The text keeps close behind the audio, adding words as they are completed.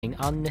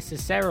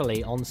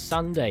unnecessarily on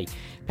Sunday.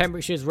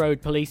 Pembrokeshire's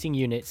road policing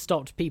unit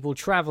stopped people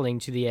travelling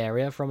to the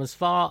area from as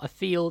far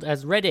afield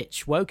as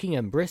Redditch,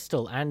 Wokingham,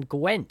 Bristol and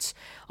Gwent.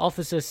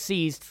 Officers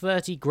seized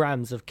 30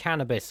 grams of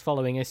cannabis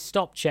following a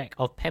stop check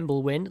of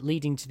Pemblewin,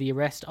 leading to the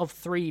arrest of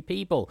 3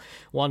 people.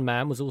 One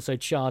man was also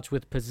charged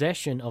with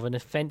possession of an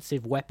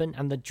offensive weapon,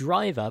 and the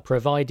driver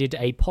provided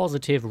a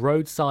positive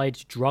roadside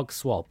drug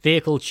swab.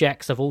 Vehicle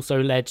checks have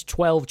also led to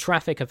 12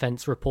 traffic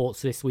offence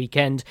reports this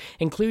weekend,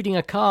 including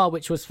a car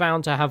which was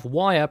found to have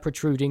wire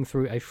protruding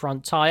through a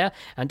front tyre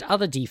and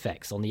other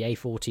defects on the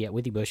A40 at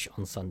Withybush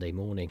on Sunday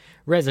morning.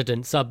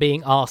 Residents are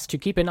being asked to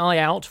keep an eye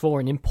out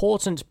for an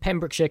important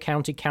Pembrokeshire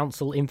County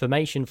Council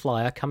information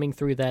flyer coming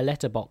through their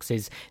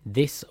letterboxes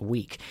this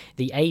week.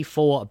 The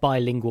A4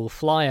 bilingual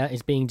flyer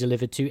is being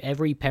delivered to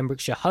every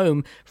Pembrokeshire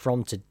home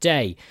from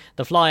today.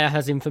 The flyer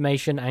has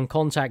information and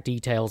contact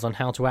details on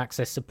how to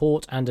access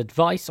support and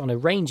advice on a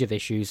range of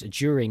issues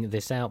during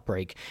this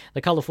outbreak.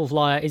 The colourful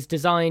flyer is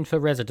designed for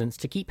residents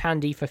to keep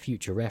handy for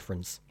future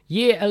reference.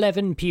 Year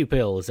 11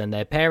 pupils and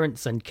their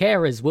parents and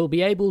carers will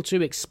be able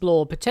to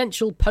explore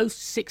potential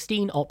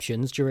post-16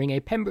 options during a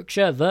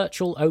Pembrokeshire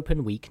Virtual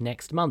Open Week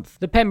next month.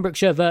 The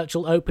Pembrokeshire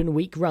Virtual Open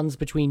Week runs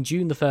between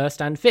June the 1st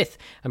and 5th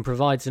and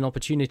provides an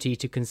opportunity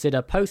to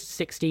consider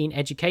post-16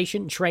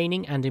 education,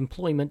 training and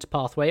employment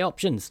pathway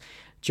options.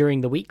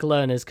 During the week,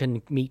 learners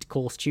can meet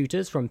course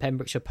tutors from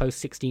Pembrokeshire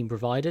Post-16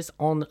 providers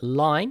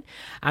online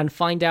and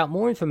find out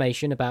more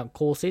information about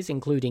courses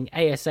including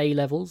ASA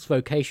levels,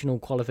 vocational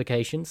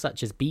qualifications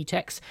such as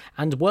BTECs,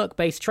 and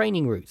work-based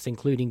training routes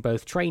including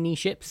both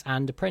traineeships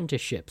and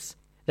apprenticeships.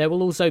 There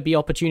will also be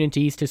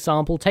opportunities to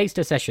sample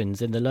taster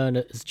sessions in the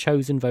learner's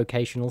chosen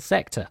vocational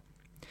sector.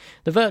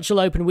 The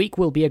Virtual Open Week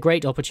will be a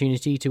great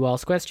opportunity to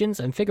ask questions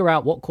and figure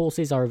out what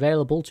courses are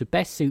available to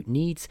best suit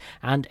needs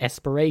and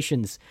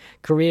aspirations.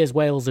 Careers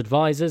Wales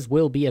advisors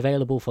will be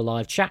available for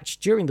live chat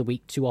during the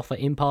week to offer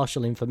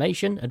impartial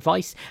information,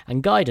 advice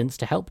and guidance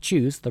to help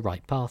choose the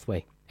right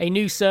pathway. A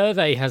new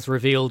survey has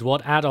revealed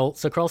what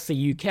adults across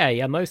the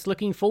UK are most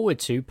looking forward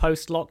to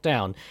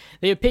post-lockdown.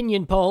 The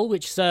opinion poll,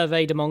 which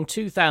surveyed among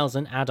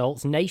 2,000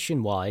 adults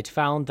nationwide,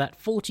 found that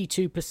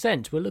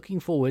 42% were looking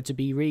forward to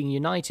be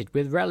reunited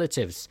with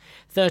relatives.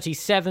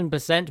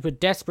 37% were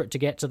desperate to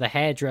get to the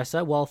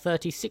hairdresser, while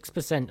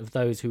 36% of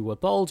those who were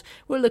bold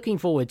were looking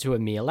forward to a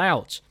meal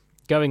out.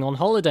 Going on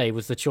holiday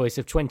was the choice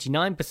of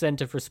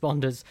 29% of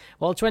responders,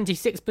 while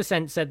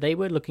 26% said they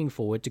were looking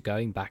forward to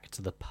going back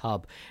to the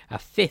pub. A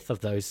fifth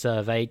of those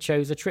surveyed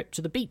chose a trip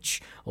to the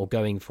beach or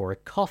going for a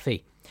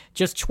coffee.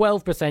 Just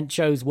 12%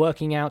 chose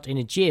working out in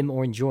a gym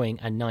or enjoying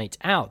a night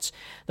out.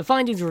 The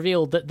findings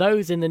revealed that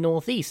those in the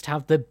northeast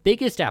have the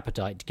biggest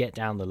appetite to get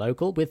down the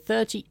local, with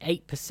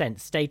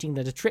 38% stating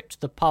that a trip to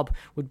the pub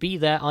would be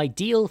their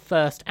ideal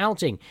first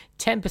outing,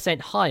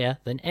 10% higher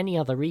than any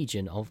other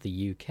region of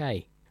the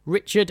UK.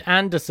 Richard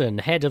Anderson,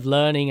 Head of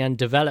Learning and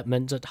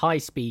Development at High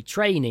Speed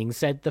Training,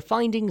 said the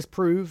findings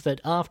prove that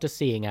after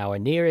seeing our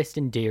nearest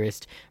and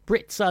dearest,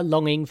 Brits are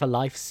longing for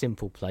life's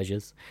simple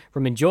pleasures.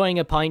 From enjoying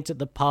a pint at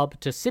the pub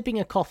to sipping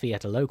a coffee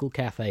at a local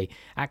cafe,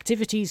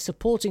 activities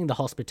supporting the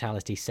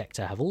hospitality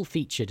sector have all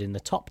featured in the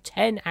top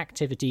 10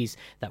 activities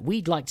that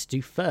we'd like to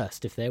do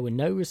first if there were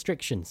no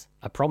restrictions.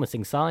 A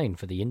promising sign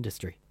for the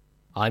industry.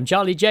 I'm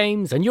Charlie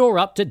James, and you're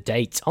up to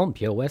date on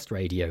Pure West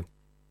Radio.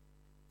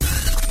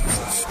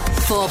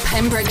 For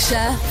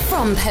Pembrokeshire,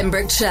 from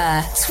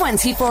Pembrokeshire,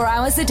 24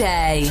 hours a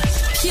day.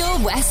 Pure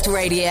West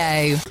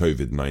Radio.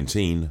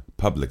 COVID-19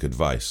 public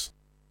advice.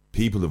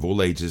 People of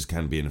all ages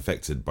can be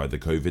infected by the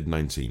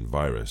COVID-19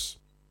 virus.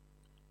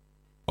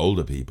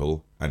 Older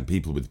people and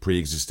people with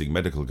pre-existing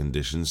medical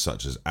conditions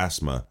such as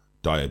asthma,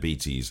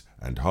 diabetes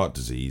and heart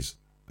disease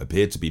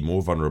appear to be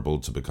more vulnerable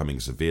to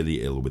becoming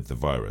severely ill with the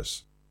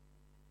virus.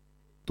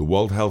 The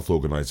World Health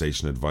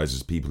Organization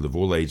advises people of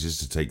all ages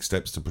to take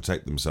steps to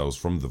protect themselves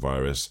from the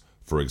virus,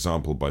 for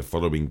example by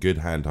following good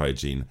hand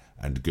hygiene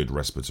and good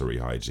respiratory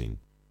hygiene.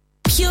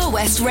 Pure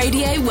West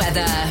Radio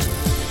weather.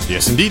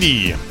 Yes,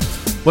 indeedy.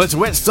 Well, it's a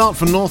wet start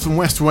for North and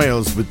West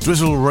Wales, with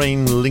drizzle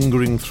rain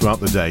lingering throughout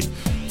the day.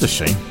 It's a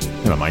shame.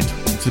 Never mind.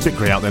 It's a bit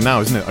grey out there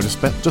now, isn't it? I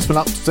just went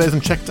upstairs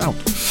and checked out.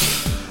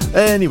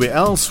 Anyway,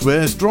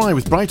 elsewhere it's dry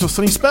with bright or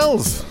sunny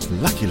spells.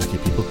 Lucky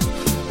people.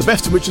 The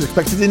best of which is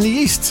expected in the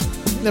east.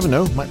 You never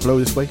know, might blow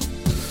this way.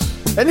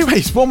 Anyway,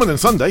 it's warmer than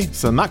Sunday,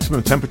 so the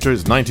maximum temperature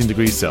is 19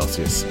 degrees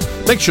Celsius.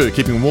 Make sure you're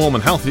keeping warm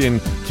and healthy and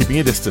keeping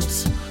your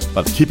distance,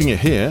 but keeping it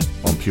here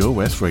on Pure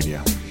West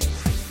Radio.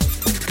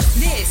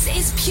 This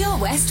is Pure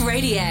West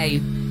Radio.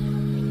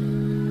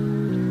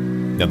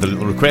 Now the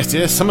little request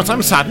here,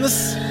 Summertime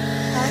Sadness. I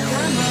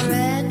got my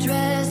red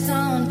dress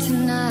on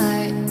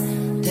tonight,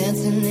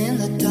 dancing in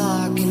the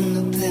dark in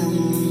the pale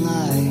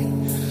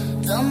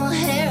moonlight. Done my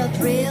hair up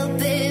real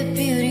big,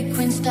 beauty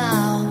queen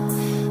style,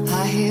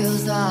 high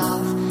heels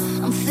off.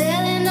 I'm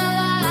feeling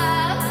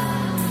alive.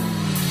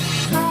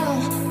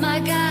 Oh my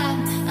God,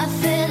 I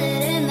feel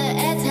it in the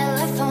air.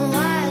 Telephone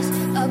wires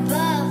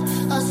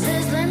above, all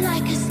sizzling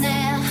like a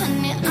snare.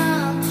 Honey,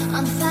 I'm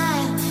on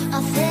fire.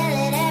 I feel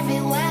it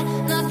everywhere.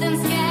 Nothing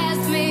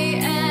scares me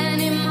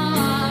anymore.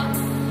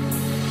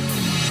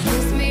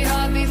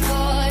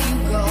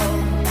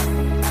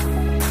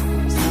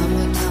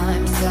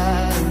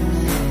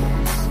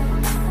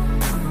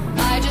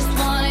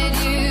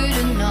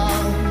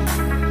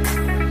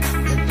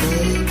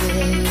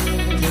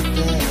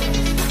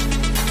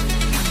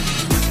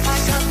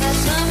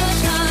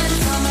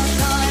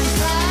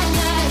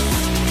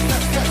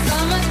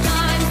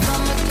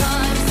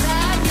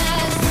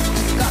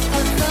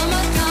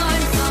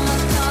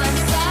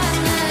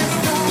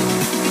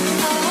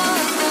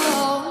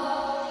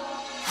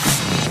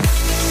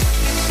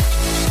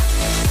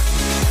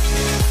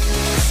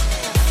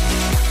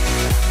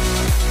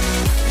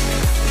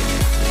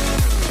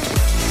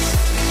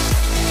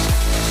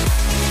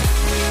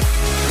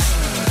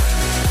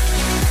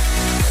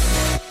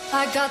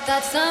 got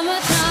that summertime.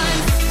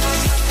 I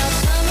got that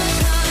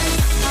summertime.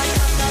 I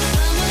got that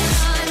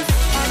summertime.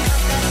 I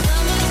got that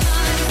summertime.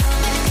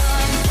 Summertime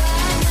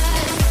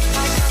sadness.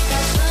 I got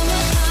that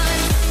summertime.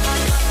 I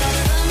got that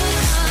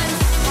summertime.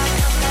 I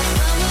got that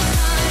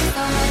summertime.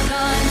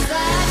 Summertime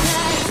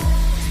sadness.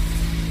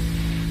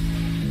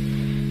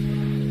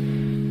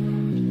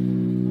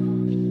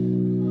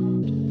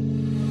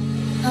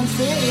 I'm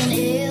feeling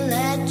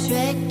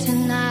electric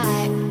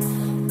tonight.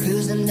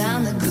 Cruising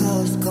down the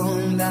coast,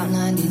 going about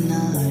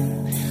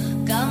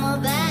 99. Got my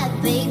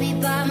bad baby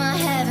by my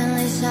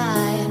heavenly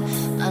side.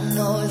 I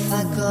know if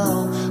I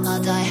go,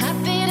 I'll die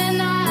happy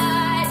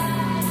tonight.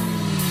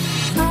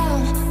 Oh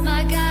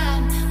my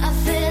God, I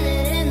feel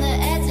it in the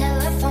air,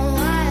 telephone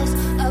wires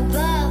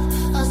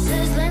above, all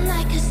sizzling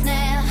like a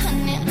snail.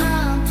 Honey,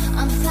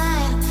 I'm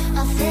fire,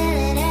 I feel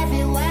it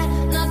everywhere.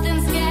 Nothing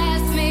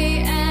scares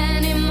me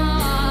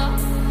anymore.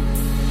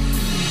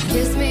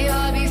 Kiss me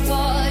all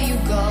before you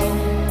go.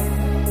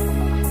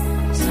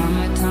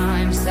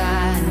 Summertime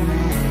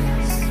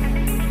sadness.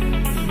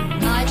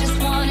 I just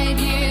wanted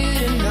you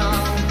to know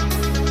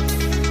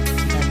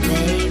that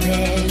baby,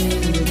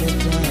 you're the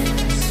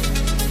best.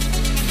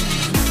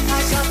 I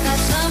got that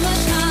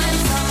summertime,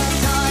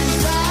 summertime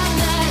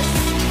sadness.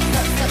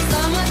 Got that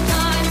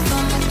summertime,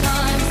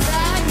 summertime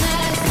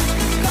sadness.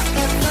 Got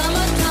that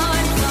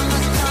summertime,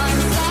 summertime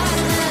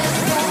sadness.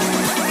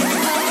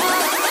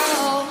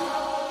 Oh.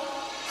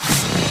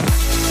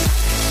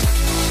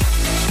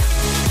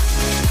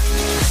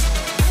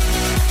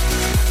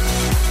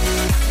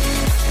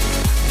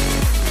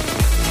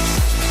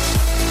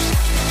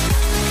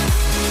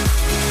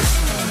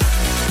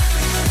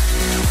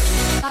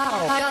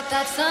 I got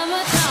that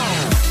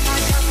summertime. I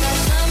got that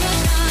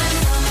summertime,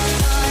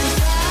 summertime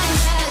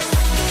sadness.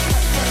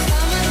 Got that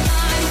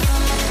summertime,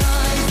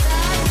 summertime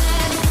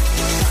sadness.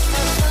 Got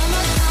that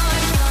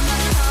summertime,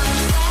 summertime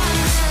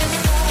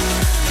sadness.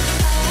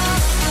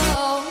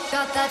 Oh,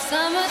 got that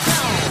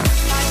summertime.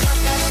 I got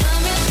that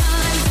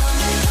summertime,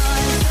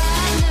 summertime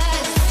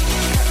sadness.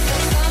 Got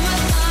that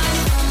summertime,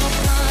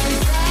 summertime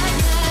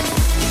sadness.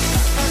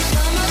 Got that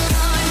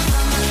summertime,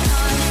 summertime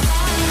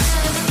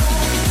sadness.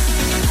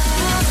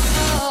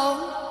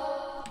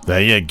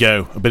 There you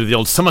go. A bit of the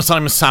old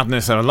summertime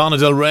sadness of Lana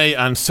Del Rey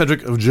and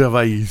Cedric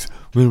Gervais.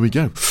 There we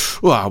go.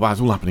 Wow, what's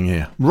all happening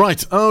here?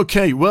 Right,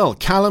 okay, well,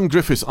 Callum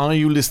Griffiths, are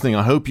you listening?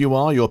 I hope you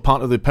are. You're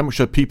part of the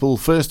Pembrokeshire People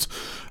First,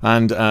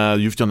 and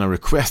you've done a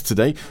request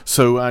today,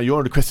 so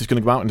your request is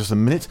going to go out in just a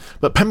minute.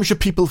 But Pembrokeshire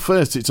People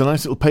First, it's a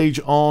nice little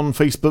page on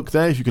Facebook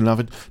there, if you can have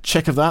a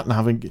check of that and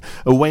having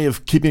a way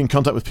of keeping in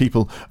contact with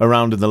people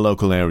around in the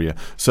local area.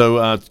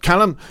 So,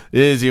 Callum,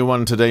 is your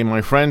one today,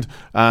 my friend,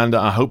 and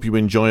I hope you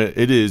enjoy it.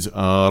 It is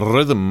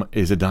Rhythm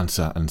is a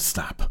Dancer and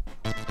Snap.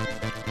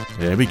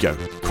 There we go.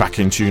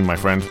 Cracking tune, my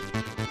friend.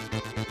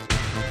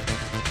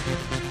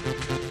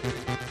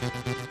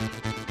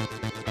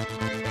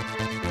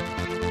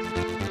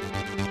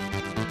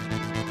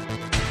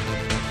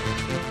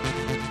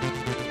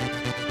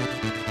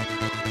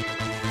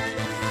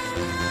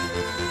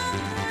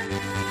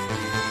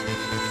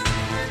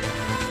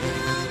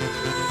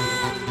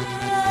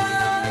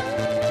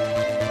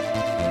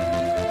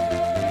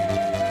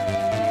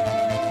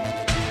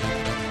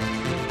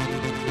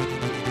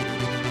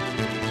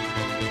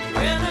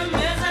 Rhythm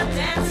is a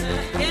dancer.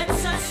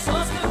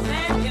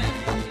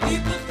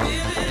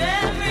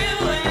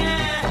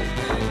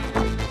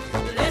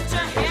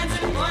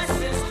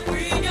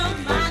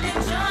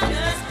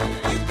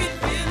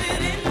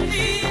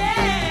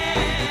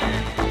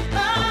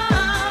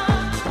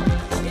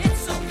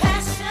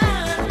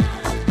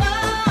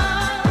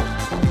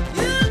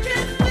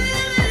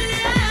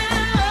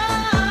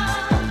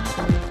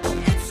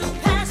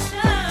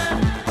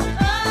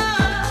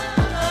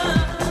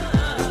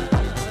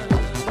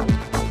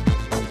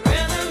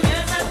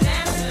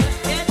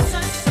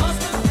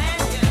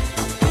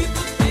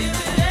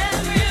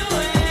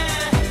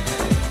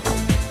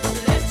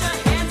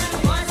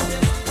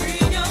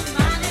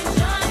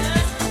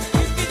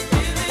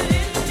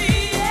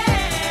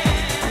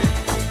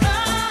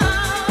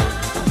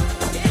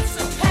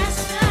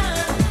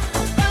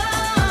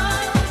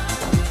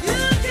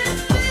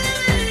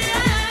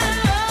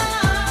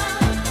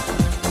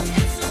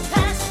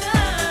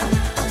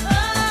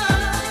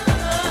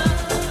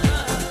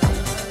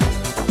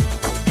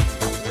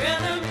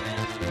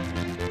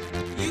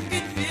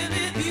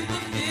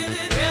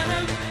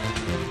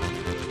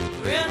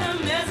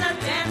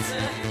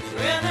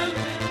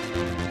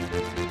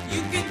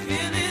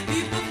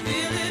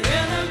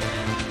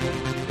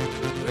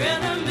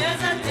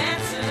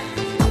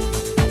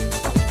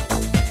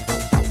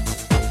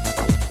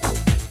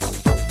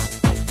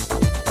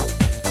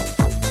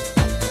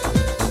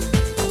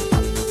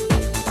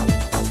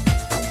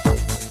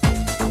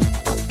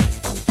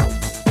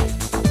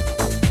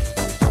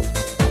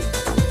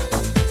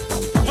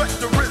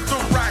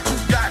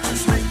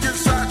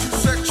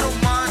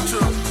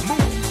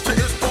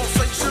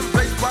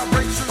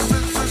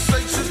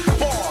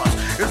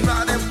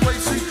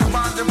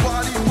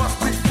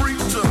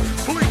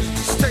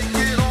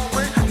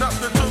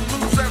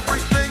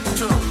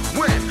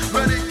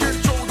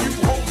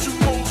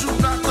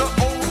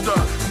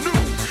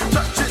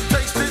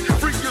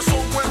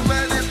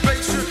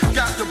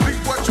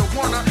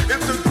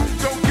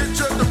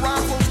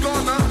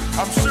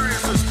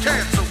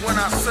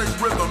 I say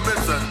rhythm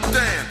is a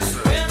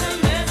dancer.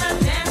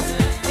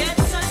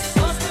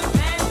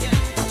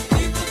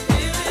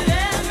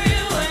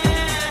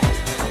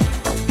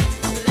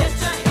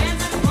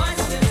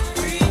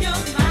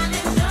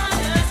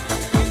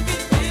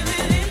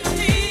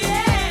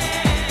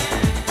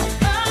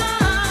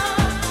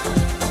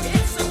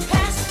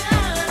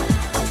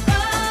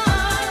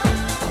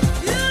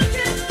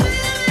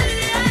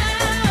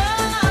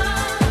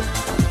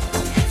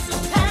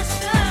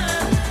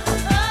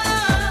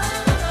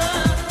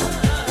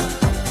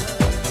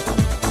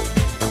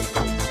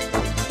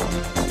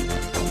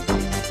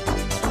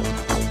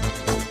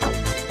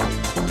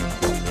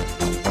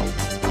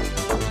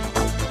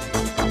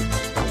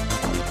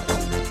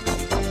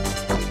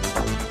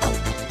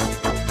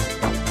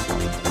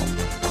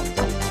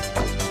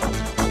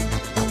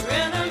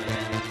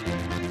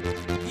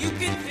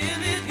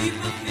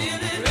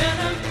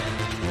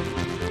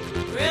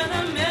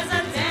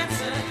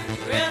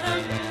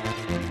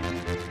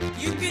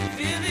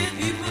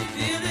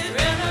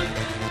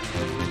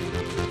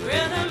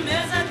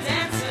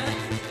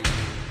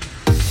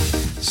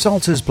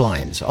 Salters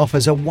Blinds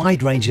offers a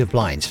wide range of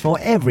blinds for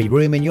every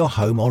room in your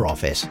home or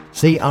office.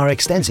 See our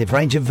extensive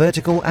range of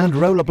vertical and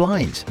roller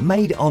blinds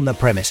made on the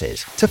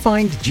premises to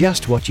find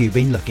just what you've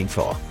been looking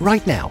for.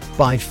 Right now,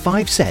 buy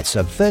 5 sets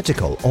of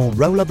vertical or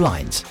roller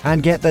blinds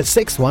and get the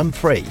 6th one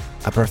free.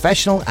 A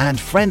professional and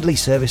friendly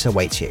service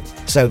awaits you.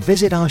 So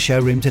visit our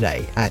showroom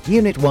today at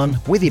Unit 1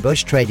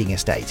 Withybush Trading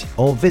Estate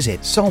or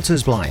visit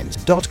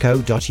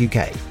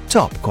saltersblinds.co.uk.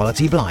 Top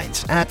quality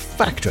blinds at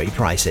factory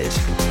prices.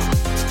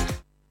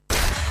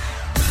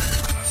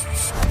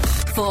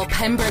 For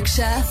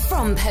Pembrokeshire,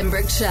 from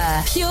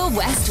Pembrokeshire, Pure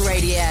West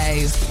Radio.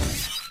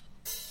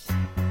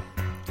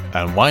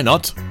 And why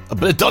not a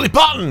bit of Dolly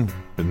Parton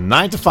with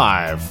 9 to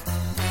 5.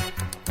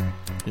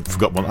 You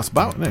forgot what that's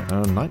about, isn't it?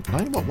 9,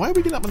 what? Why are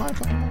we getting up at 9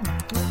 o'clock?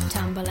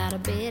 Tumble out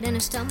of bed and I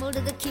stumble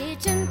to the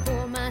kitchen,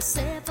 pour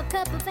myself a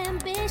cup of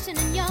ambition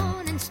and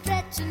yawn and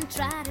stretch and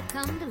try to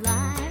come to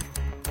life.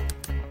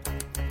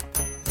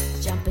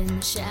 Jump in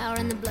the shower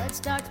and the blood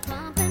starts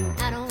pumping.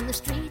 Out on the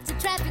streets the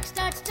traffic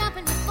starts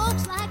jumping with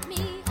folks like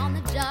me on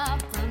the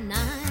job from 9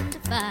 to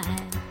 5.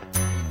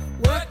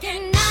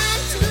 Working 9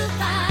 to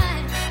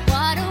 5,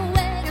 what a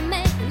way to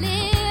make a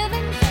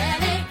living.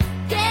 Barely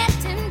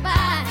getting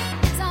by,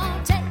 it's all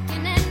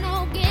taking and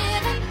no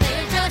giving.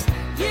 They just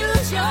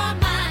use your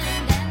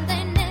mind and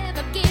they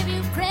never give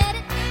you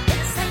credit.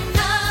 It's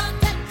enough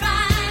to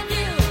drive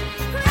you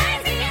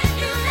crazy if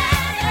you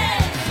let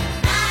it.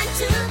 9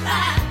 to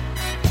 5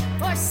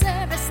 for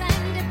service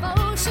and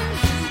devotion.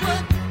 You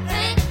would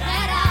think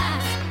that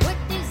I would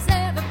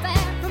deserve a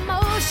fair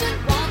promotion.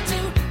 Want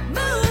to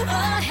move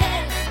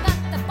ahead, but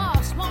the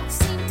boss won't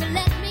seem to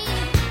let me.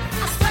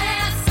 I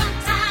swear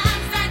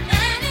sometimes that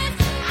man is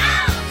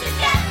out to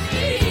get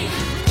me.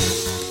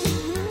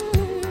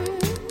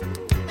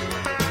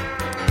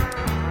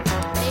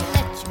 They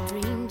let you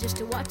dream just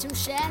to watch him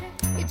shatter.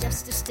 You're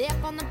just a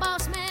step on the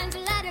boss man's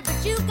ladder,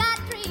 but you got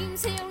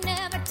dreams he'll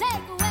never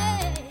take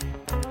away.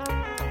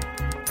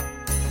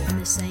 In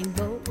the same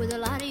boat with a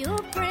lot of your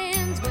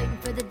friends, waiting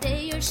for the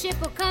day your ship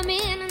will come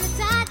in and the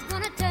tide's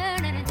gonna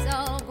turn and it's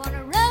all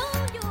gonna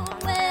roll your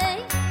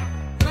way.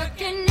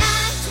 Working 9 to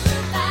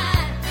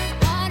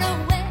 5, what a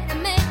way to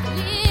make a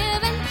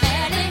living.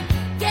 Barely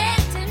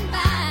getting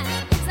by,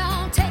 it's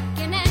all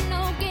taking and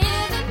no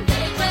giving.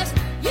 They just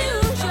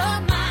use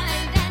your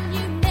mind and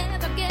you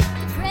never get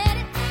the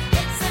credit.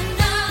 It's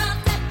enough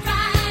to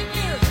drive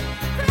you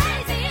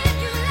crazy if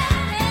you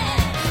let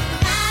it.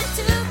 9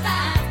 to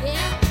 5,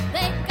 yeah,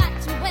 they got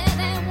you where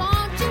they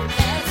want you.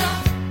 There's a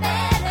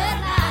better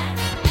life,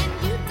 and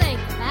you think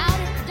about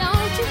it,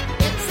 don't you?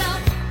 It's a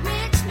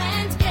rich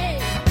man's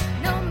game,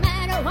 no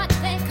matter what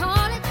they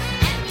call it.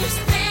 And you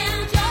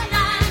spend your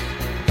life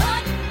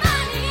putting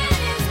money in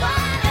his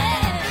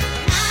wallet.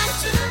 9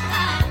 to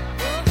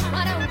 5,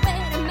 what a way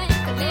to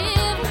make a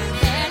living.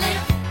 Barely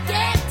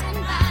getting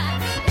by,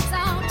 it's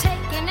all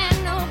taking and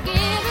no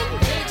giving.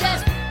 They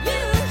just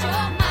use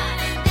your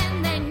mind and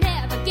they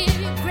never give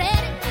you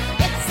credit.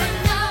 It's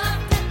enough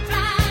to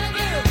drive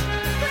you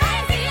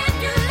crazy if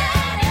you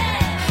let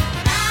it.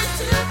 9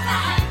 to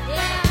 5,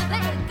 yeah,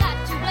 they got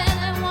you where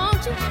they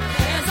want you.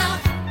 There's a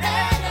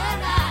better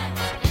life,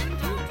 and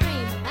you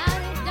dream about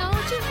it,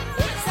 don't you?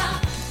 It's a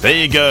There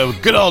you go.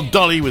 Good old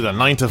Dolly with a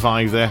 9 to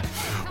 5 there.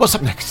 What's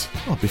up next?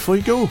 Oh, before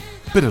you go,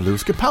 bit of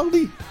Lewis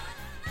Capaldi.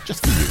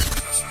 Just for you.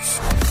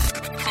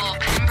 For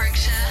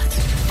Pembrokeshire,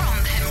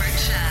 from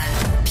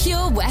Pembrokeshire,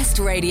 Pure West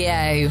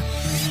Radio.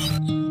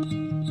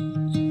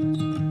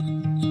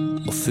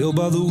 I fell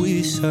by the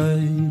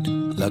wayside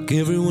like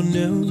everyone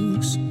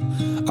else.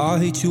 I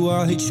hate you,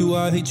 I hate you,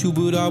 I hate you,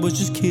 but I was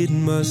just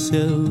kidding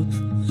myself.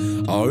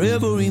 Our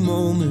every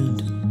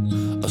moment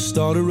I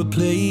started a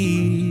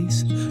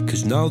place,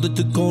 'cause now that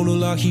they're gone,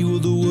 all I hear were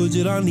the words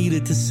that I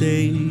needed to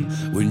say.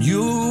 When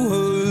you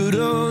hurt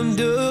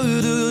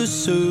under the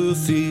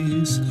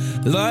surface,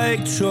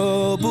 like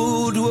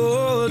troubled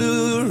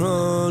water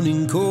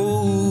running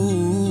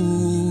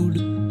cold.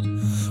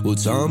 Well,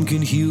 time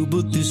can heal,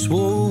 but this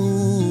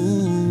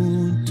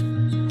won't.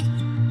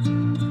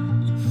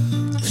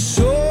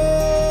 So,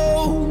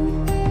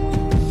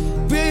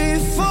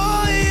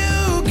 before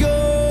you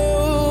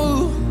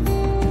go,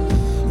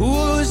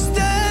 was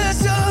there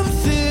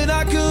something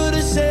I could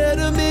have said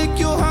to make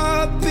your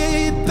heart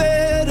beat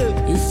better?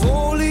 If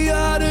only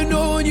I'd have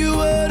known you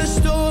were the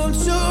storm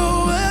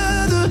to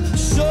weather.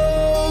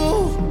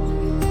 So,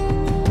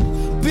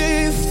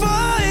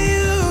 before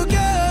you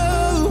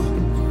go,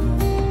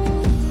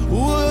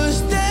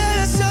 was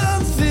there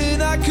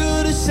something I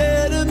could have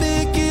said to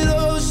make it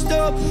all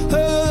stop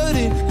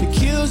hurting? It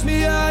kills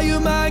me how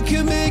your mind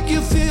can make you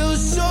feel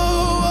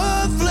so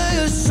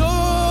worthless. So,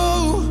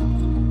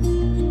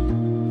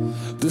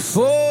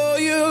 before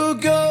you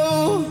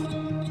go,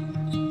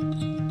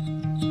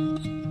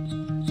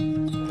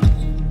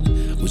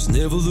 was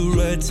never the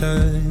right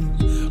time,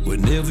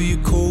 whenever you're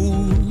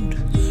cold,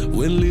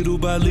 went little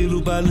by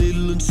little by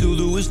little until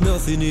there was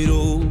nothing at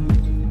all.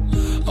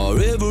 Or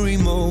every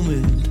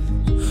moment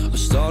I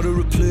started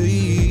to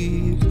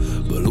play,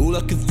 but all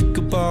I can think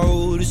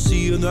about is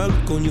seeing that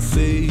look on your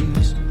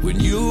face when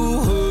you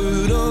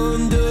hurt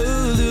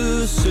under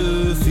the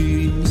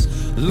surface,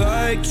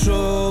 like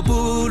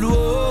troubled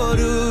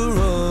water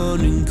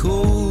running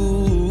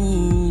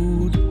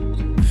cold.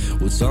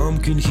 Well, time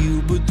can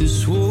heal, but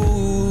this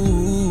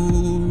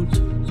won't.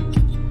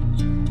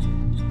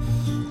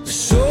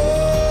 So,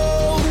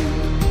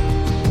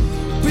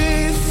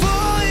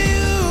 before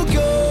you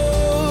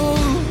go,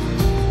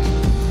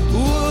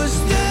 was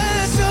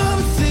there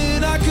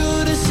something I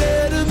could have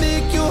said to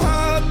make your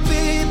heart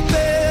beat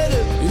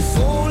better? If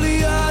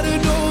only I'd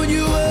have known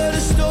you were the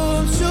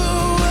storm to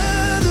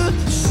weather.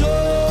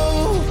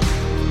 So,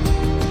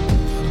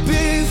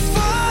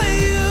 before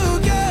you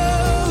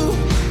go,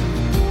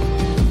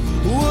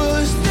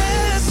 was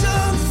there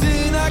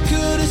something I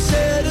could have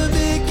said to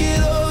make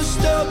it all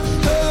stop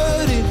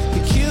hurting?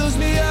 It kills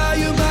me how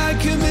your mind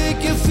can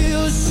make you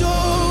feel so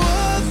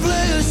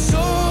worthless.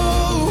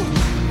 So,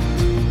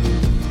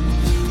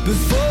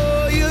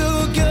 before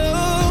you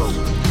go,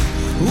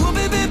 we'll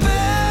be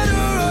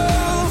better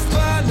off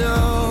by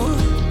now.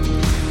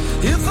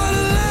 If I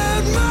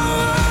let my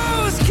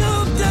walls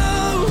come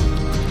down,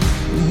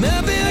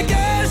 maybe I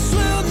guess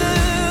we'll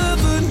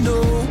never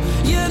know.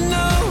 You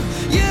know,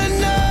 you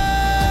know.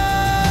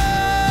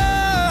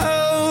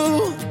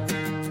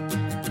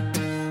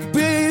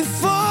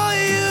 Before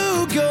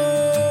you go,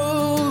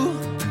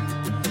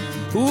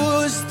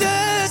 was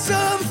there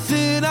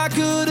something I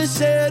could have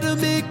said to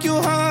make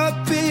your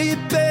heart beat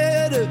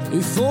better?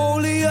 If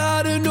only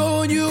I'd have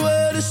known you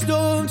were the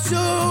storm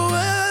to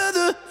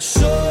weather.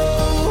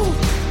 So,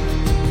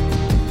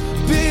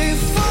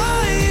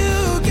 before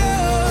you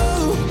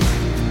go,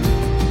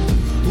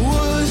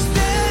 was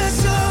there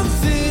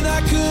something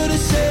I could have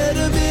said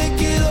to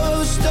make it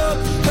all stop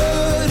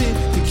hurting?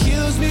 It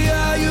kills me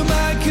how your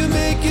mind can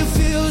make you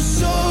feel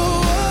so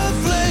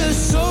worthless.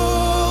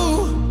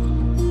 So,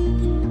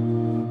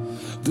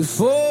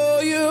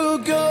 before you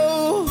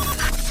go.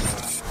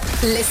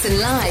 Listen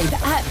live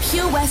at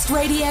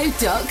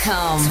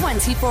purewestradio.com.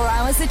 24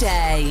 hours a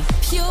day.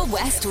 Pure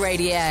West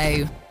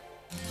Radio.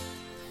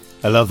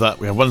 I love that.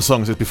 We have one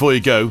song that says before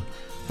you go,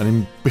 and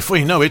then before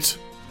you know it,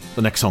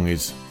 the next song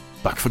is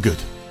back for good.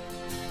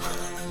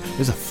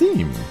 There's a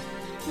theme.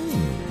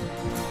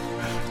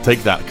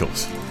 Take that, of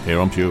course, here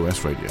on Pure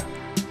West Radio.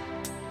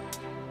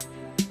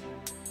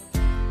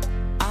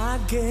 I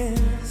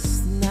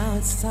guess now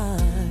it's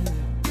time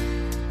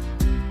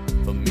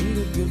for me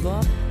to give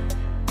up.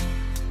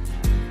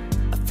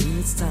 I think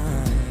it's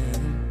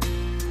time.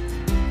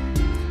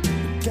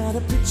 Got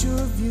a picture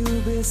of you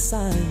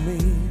beside me.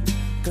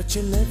 Got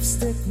your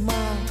lipstick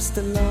mark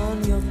still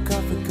on your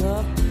coffee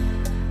cup.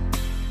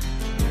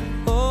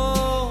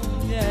 Oh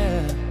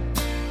yeah.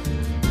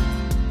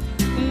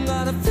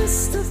 Got a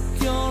fist of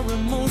pure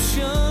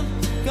emotion.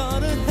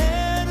 Got a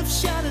head of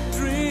shattered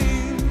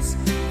dreams.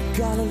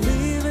 Gotta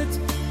leave it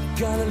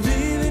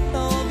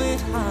all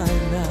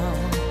behind now.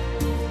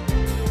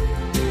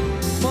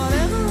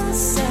 Whatever I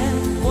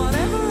said,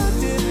 whatever I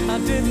did, I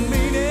didn't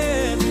mean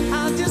it.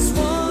 I just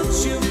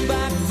want you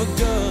back for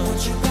good.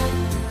 Want you back,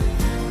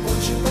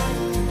 want you back,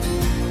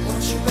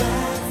 want you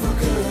back for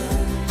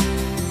good.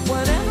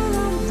 Whenever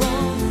I'm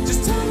wrong,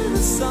 just tell me the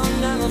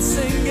song and I'll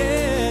sing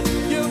it.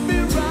 You'll be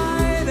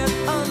right and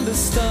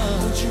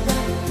understood. Want you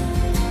back,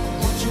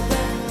 want you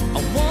back, I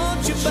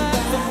want you back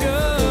for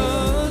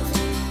good.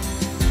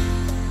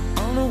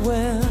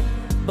 Unaware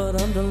but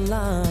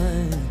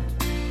underlined,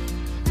 I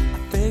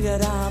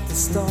figured out the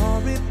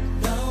story.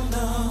 No,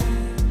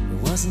 it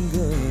wasn't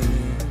good.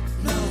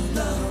 No,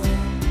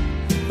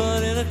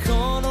 but in a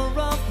corner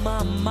of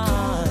my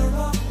mind,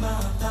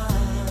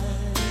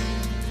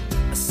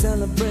 I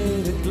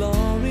celebrated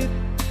glory.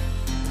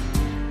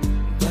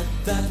 But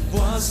that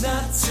was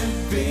not to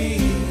be.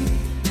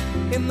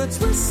 In the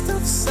twist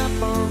of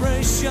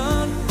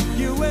separation,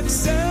 you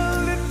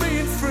excelled at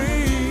being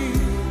free.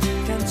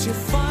 Can't you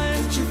find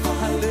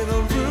a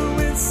little room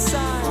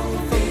inside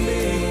for me?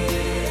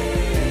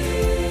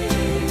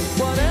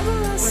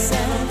 Whatever I say,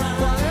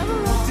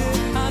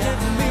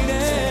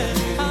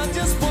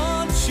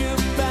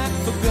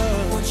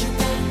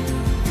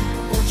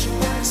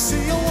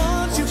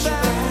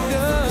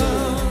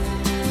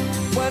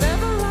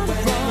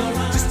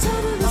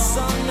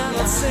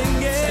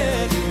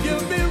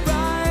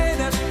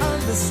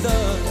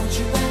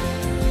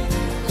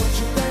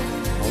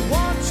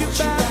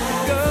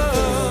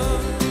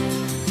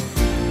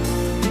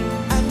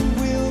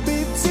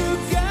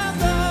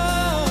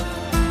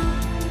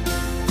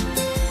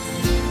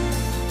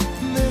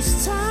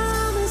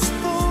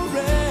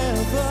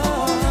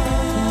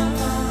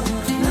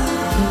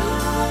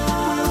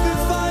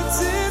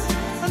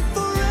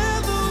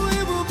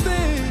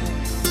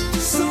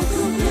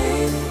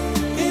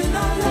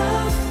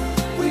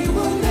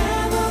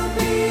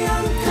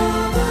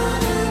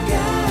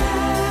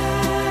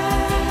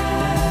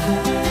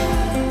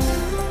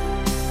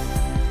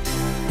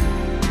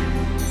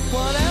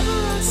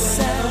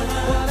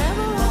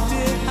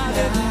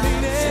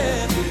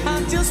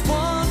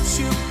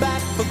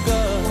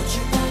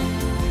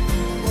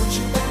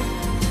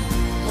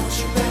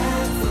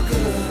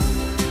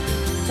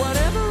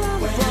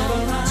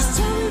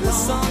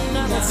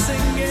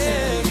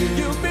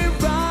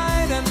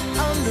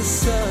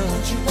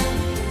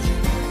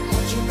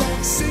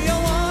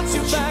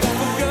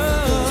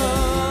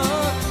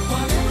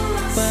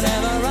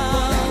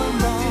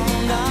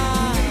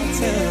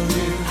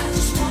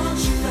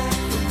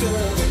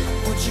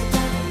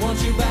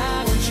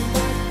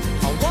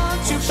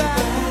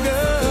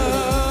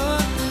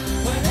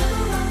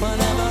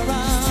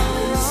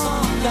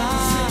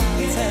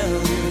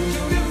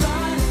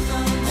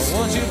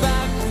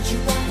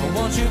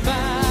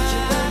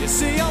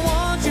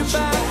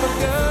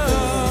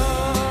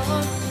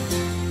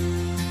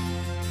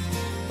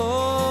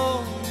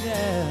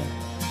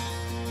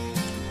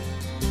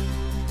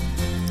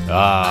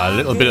 A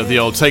little bit of the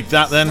old Take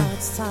That then.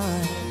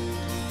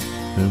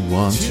 Who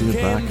wants you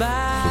back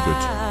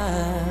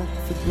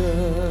for good?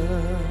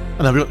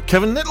 And then we've got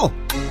Kevin Little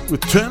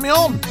with Turn Me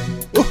On.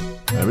 Oh,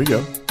 there we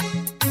go.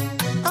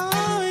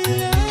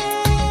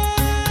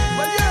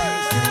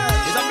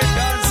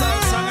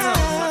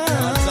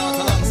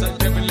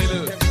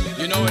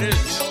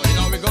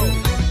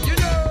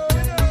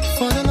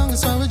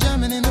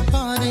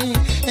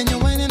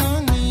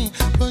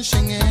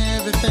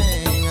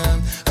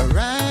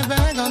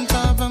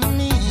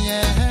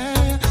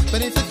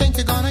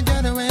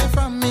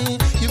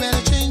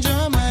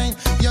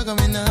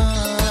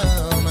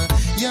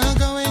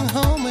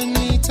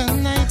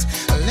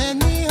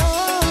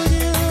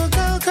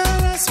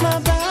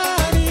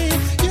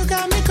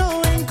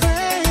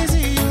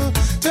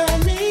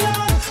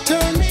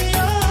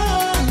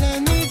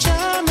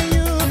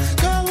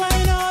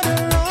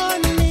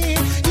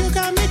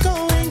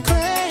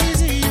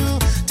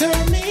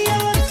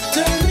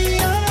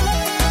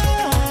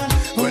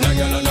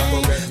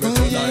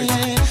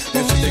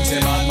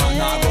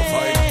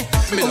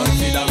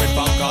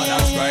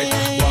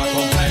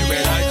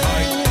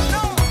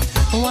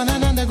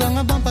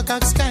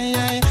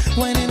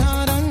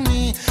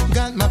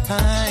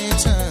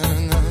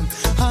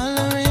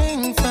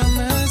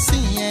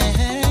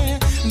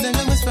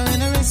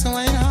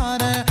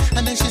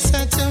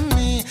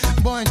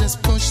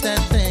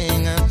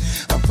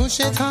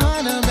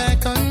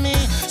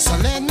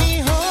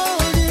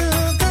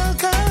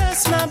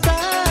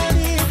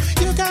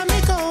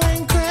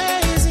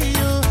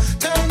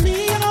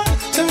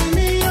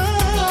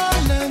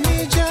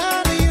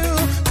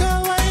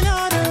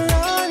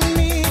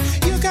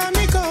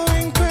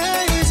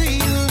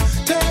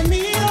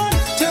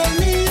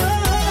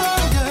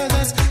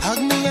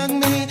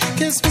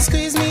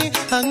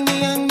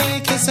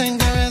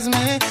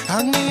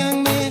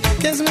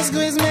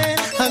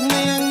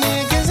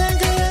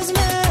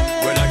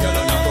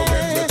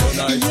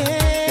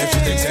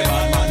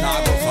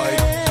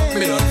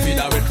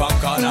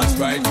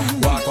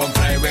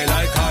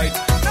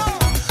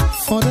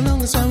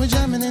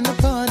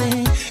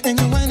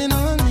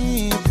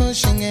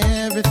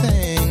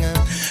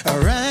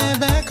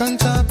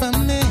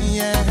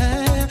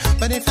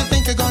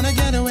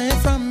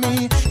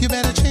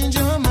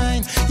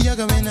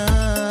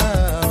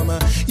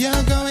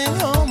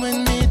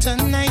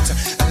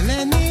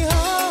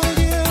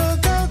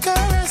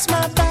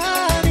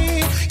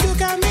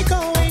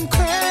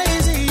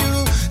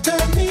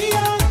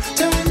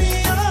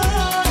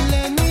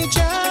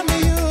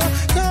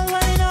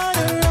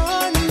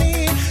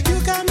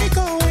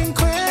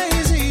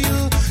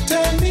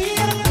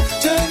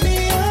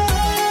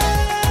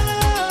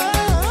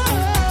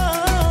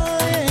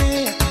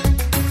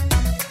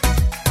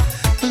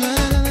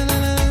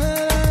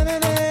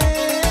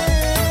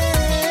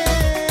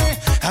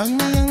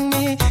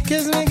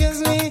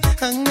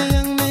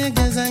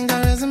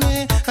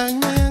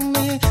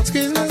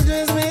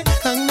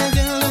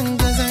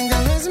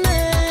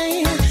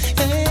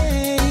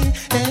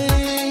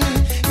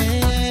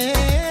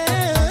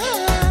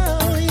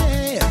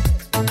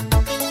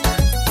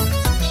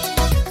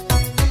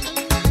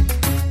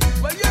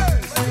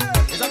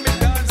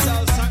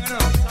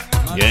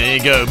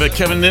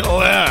 Kevin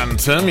Little and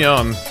Turn Me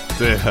On.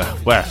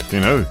 Well, you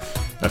know,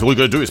 that's all you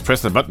got to do is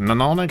press the button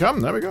and on they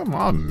come. There we go.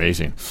 Oh,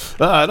 amazing.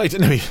 Right,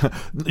 anyway,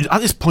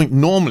 at this point,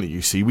 normally,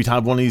 you see, we'd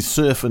have one of these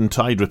surf and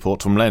tide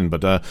reports from Len,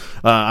 but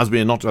as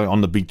we're not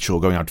on the beach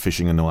or going out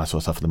fishing and all that sort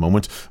of stuff at the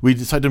moment, we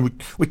decided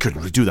we couldn't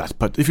really do that.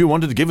 But if you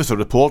wanted to give us a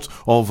report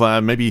of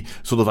maybe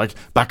sort of like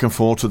back and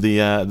forth to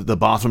the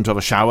bathroom to have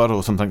a shower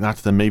or something like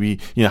that, then maybe,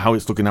 you know, how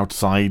it's looking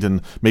outside,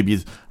 and maybe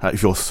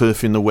if you're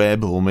surfing the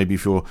web, or maybe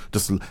if you're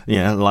just, you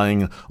know,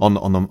 lying on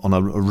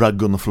a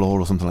rug on the floor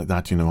or something like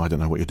that, you know, I don't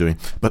know what you're doing.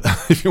 But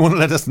if you want to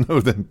let us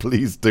know, then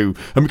please do.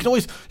 And we can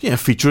always,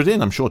 feature it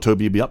in. I'm sure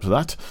Toby would be up to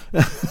that.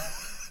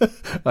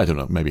 I don't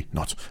know, maybe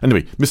not.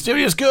 Anyway,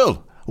 Mysterious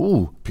Girl.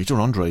 Ooh, Peter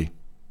Andre.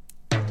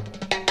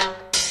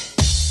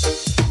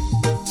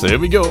 So here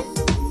we go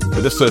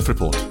with the surf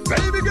report.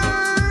 Baby girl,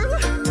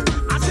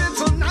 I said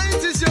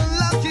tonight is your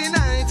lucky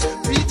night.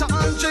 Peter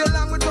Andre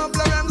along with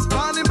Bubbler and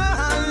Spawny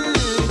Mike.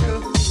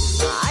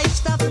 I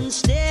stop and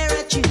stare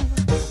at you,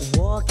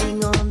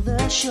 walking on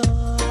the shore.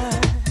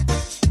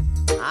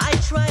 I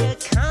try to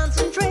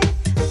concentrate,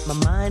 my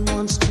mind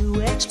wants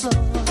to explore.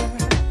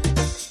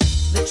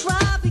 The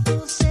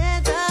tropical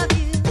scent of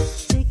you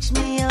takes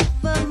me up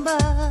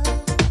above.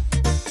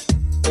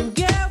 And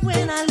girl,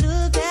 when I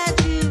look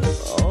at you,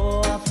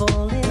 oh, I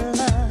fall in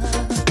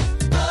love.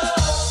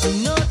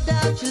 Oh. No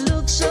doubt you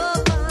look so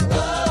fine.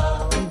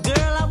 Oh. And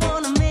girl, I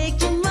wanna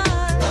make you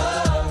mine.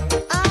 Oh.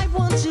 I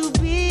want to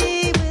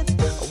be with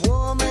a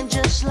woman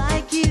just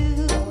like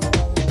you.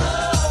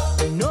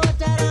 Oh. No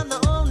doubt I'm the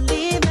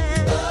only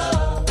man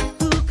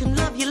who can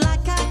love you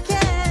like I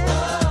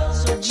can.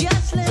 So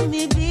just let me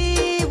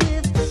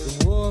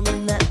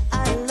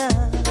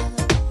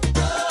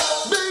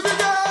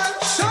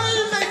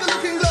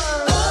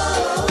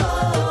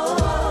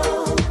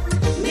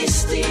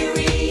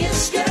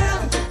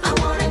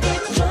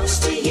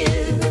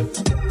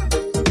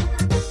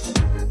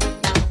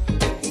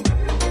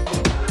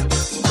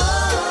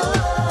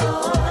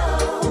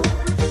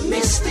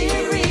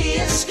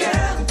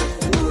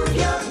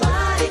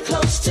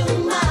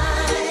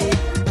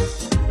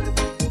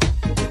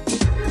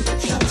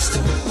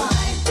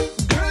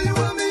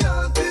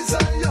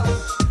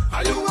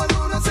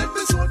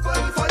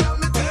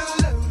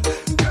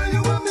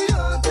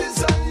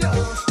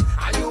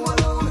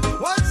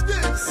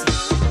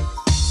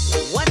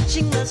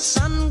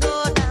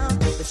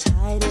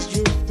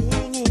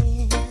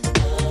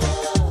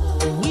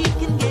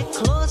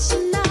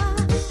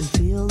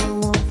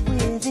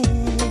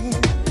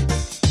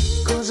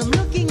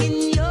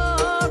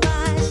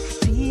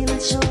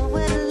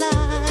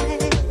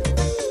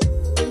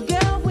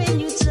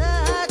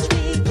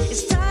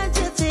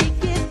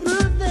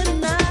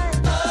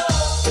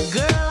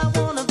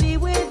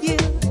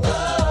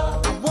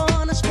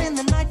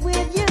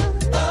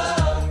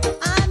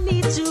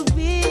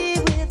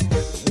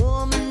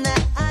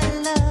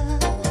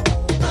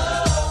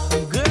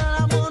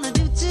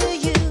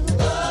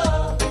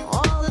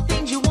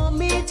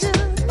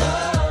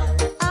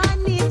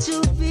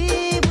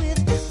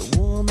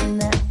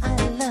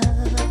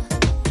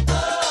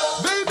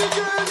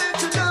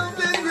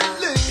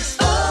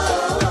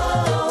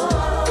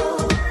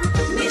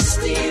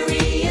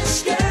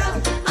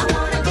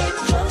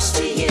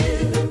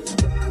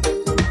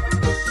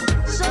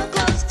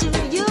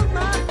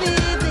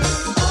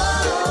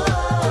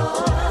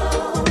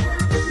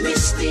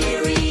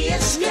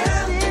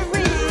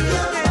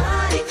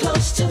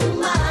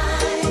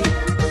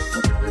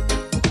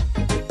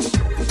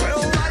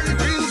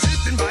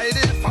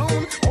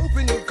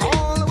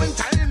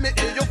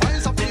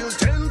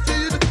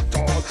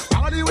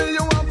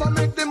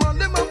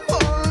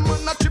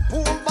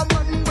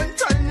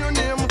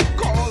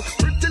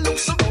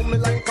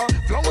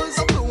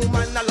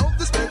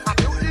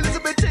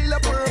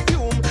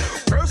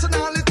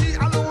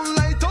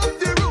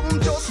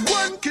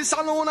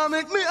wanna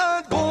make me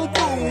heart boom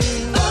boom.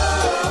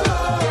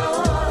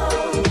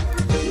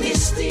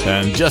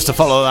 And just to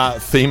follow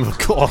that theme, of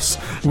course,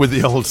 with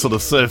the old sort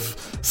of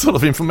surf sort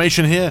of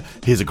information here,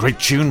 here's a great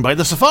tune by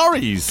the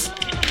Safaris.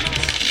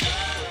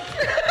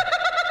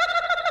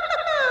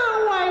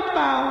 Wipe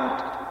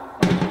out.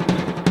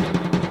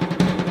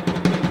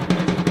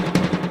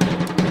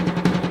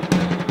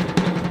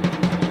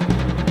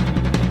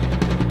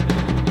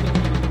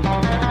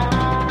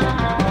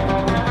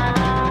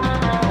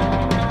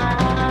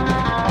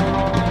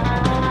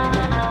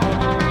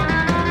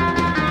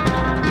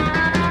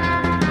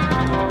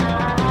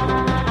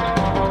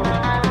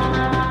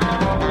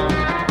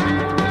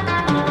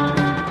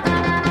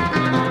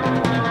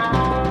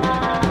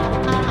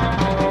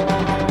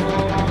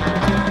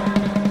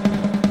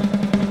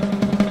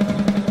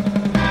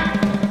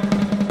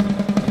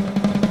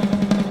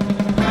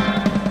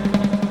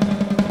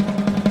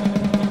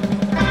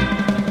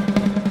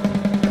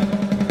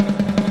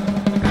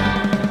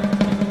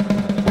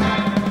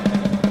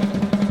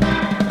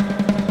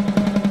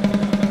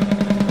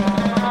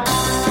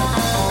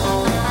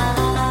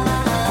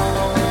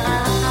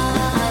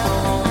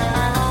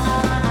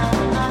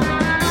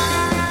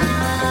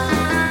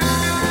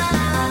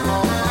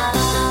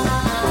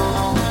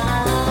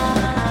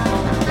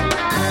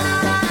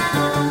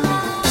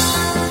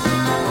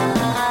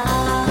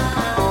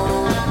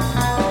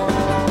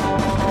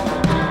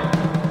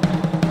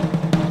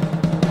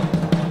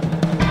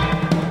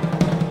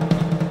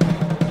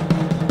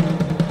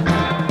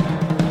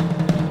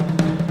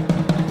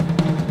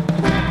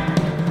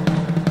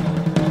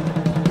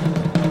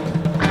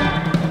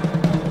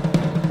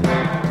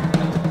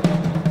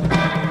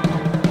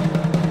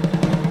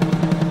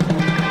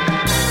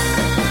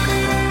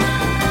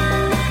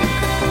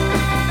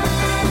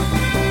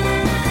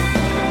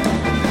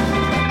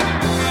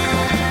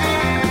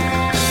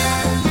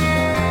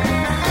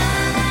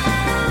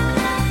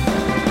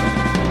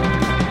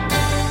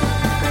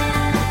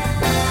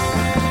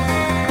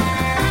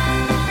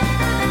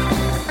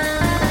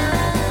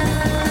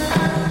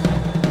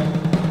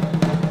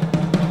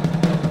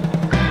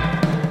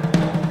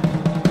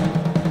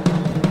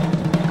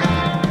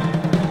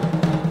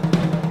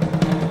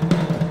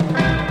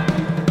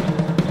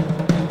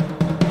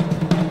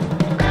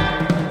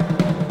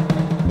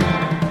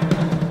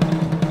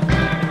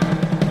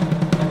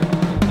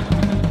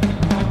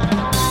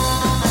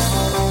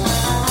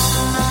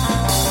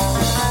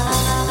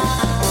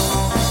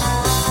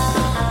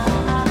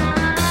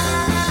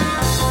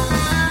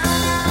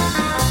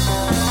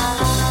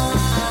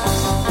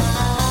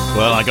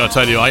 Well, I gotta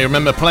tell you, I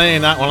remember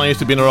playing that when I used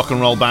to be in a rock and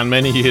roll band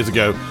many years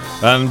ago,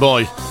 and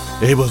boy,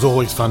 it was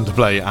always fun to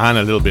play, and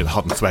a little bit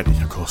hot and sweaty,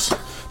 of course.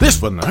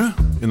 This one, though,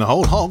 in the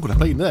whole hog when I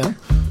played then,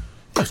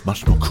 was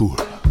much more cool.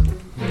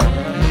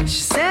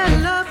 She said, I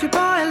love you, boy,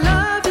 I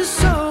love you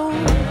so.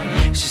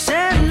 She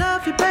said, I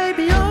love you,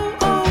 baby, oh,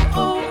 oh,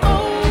 oh,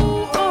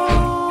 oh,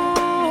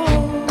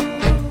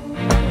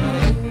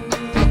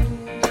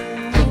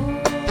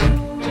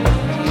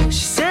 oh.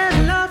 She said,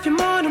 I love you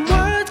more than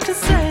words can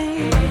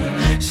say.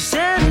 She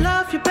said, I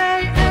love you, baby.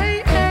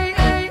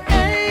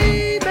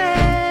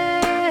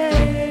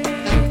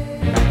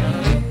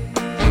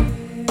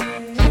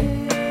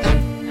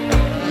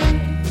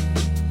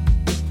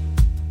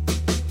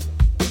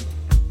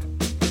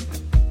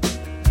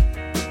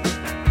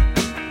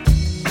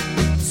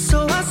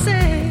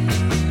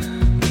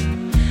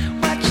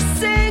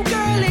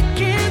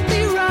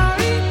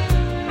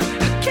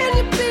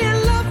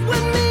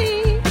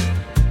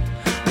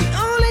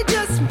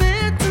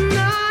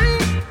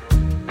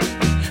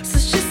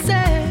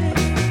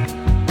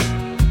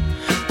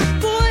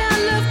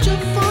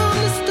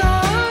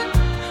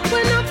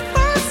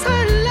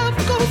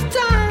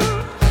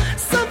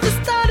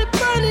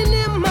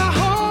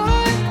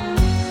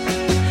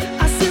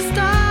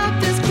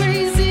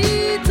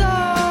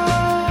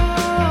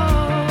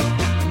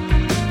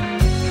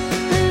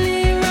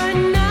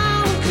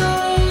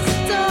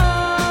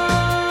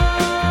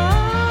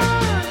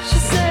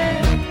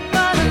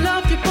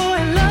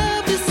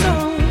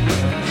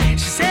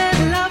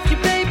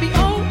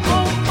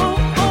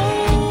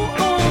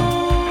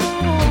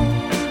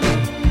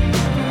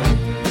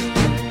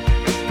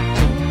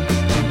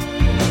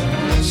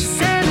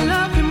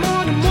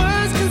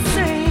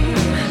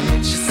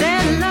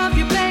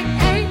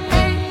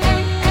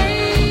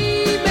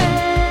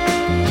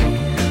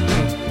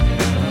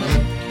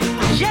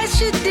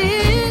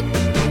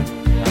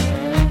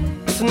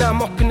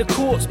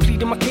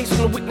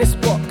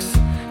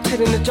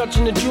 Judge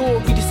and the jury,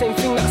 the same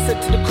thing that I said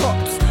to the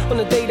cops on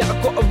the day that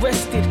I got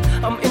arrested.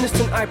 I'm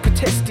innocent, I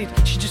protested.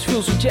 She just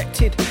feels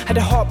rejected. Had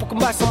her heart broken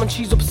by someone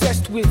she's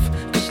obsessed with.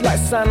 Cause she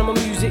likes the sound of my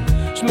music.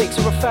 She makes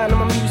her a fan of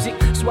my music.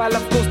 So why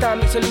love goes down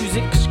makes her lose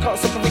it. Cause she can't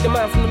separate the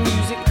man from the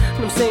music.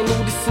 And I'm saying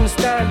all this in the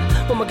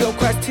stand. When my girl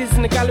cries tears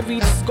in the gallery,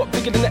 this has got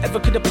bigger than I ever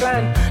could have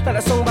planned. Like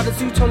that song by the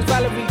Zootons,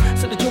 Valerie.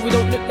 So the jury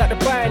don't look like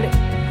they're buying it.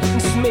 And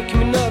this is making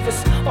me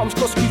nervous. Arms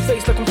crossed, screw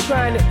face like I'm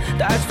trying it.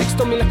 The eyes fixed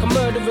on me like a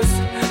murderer's.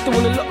 They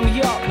wanna lock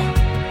me up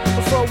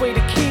and throw away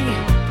the key.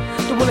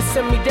 They wanna wanna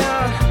send me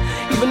down,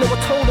 even though I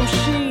told him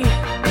she.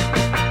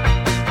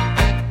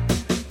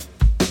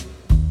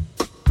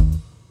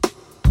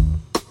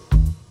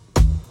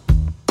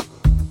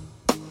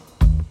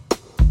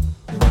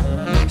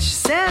 She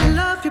said, I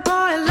love you, boy,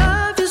 I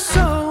love you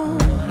so.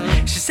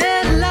 She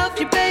said, I love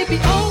you, baby,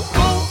 oh,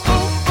 oh,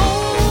 oh,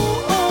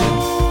 oh,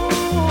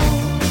 oh.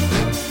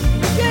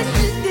 Yes,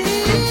 she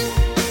did.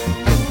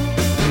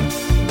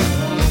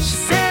 She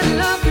said, I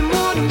love you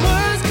more than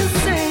words can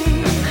say.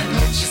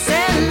 She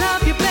said, I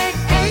love you, baby,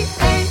 hey,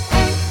 hey,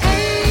 hey,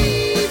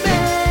 hey,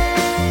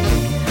 babe.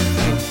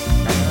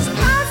 So I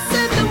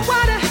said, then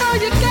why the hell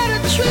you gotta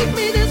treat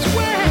me this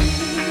way?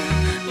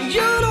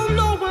 You don't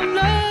know what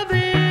love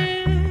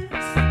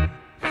is.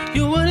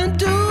 You wouldn't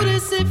do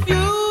this if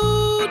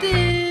you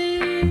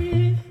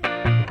did.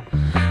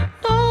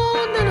 No,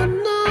 no, no,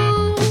 no.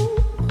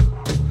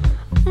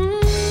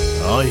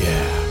 Oh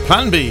yeah,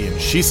 Plan B, and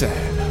She Said.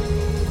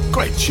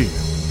 Great tune.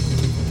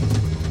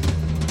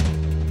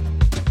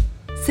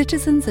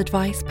 Citizens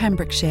Advice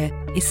Pembrokeshire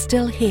is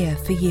still here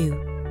for you.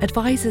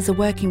 Advisors are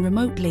working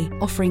remotely,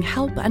 offering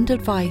help and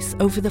advice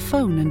over the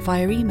phone and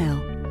via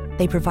email.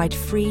 They provide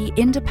free,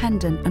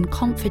 independent and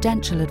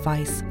confidential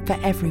advice for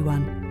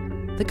everyone.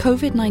 The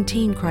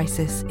COVID-19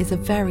 crisis is a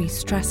very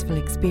stressful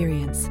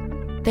experience.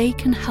 They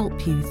can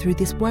help you through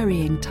this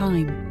worrying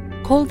time.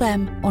 Call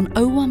them on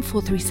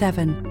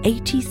 01437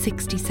 80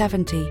 60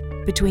 70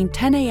 between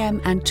 10 a.m.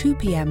 and 2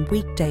 p.m.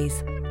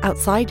 weekdays.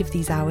 Outside of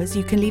these hours,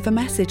 you can leave a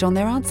message on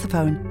their answer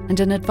phone and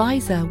an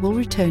advisor will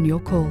return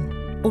your call.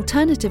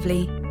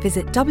 Alternatively,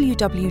 visit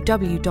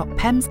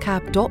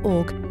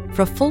www.pemscab.org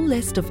for a full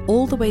list of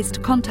all the ways to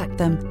contact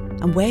them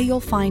and where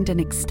you'll find an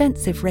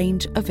extensive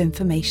range of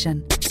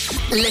information.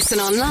 Listen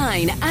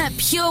online at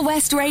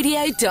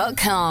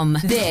purewestradio.com.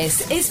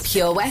 This is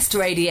Pure West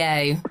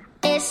Radio.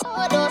 But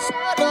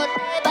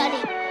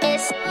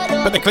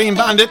the Clean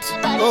Bandit.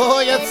 Oh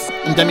yes,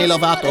 and Demi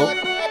Lovato.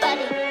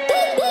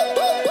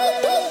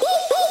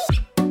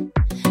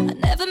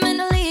 Never meant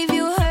to leave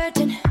you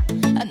hurting.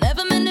 I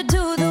never meant to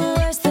do the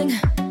worst thing.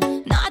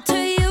 Not to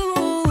you.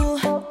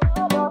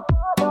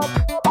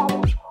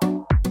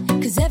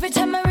 'Cause every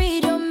time I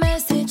read your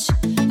message,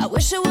 I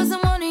wish it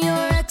wasn't one of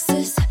your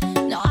exes.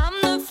 No, I'm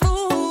the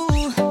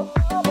fool.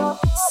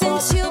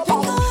 Since you've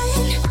been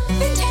gone,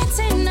 been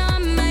dancing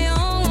on my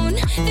own.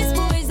 This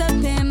boy's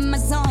up in my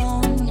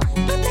zone,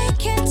 but they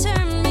can't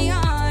turn me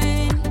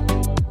on.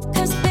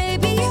 'Cause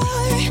baby,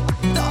 you're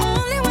the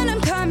only one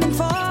I'm coming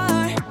for.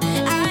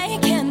 I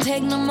can't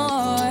take no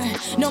more,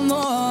 no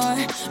more,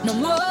 no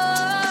more.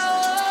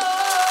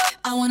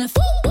 I wanna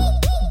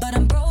but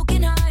I'm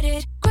broken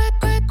hearted. Cry,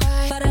 cry,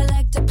 cry, but I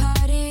like to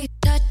party.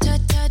 Touch,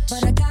 touch, touch,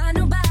 but I got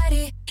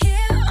nobody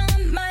here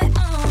on my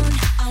own.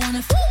 I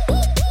wanna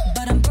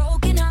but I'm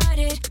broken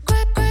hearted.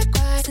 Cry, cry,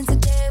 cry, since the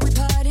day we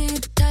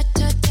parted. Touch,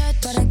 touch, touch,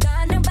 but I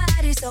got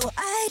nobody, so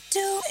I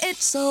do it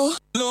so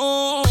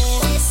long.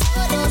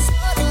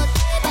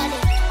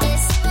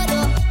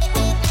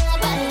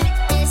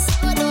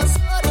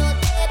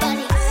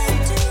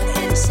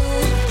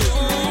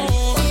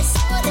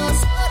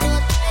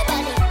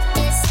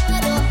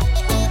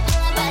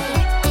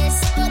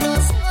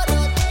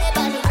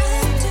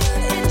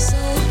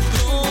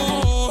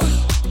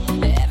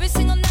 Every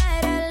single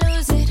night I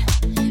lose it.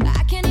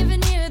 I can't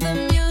even hear the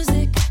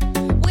music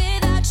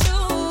without you.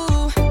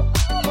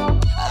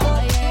 Oh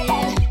yeah,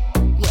 yeah,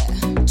 yeah.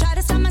 Try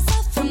to stop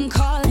myself from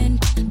calling,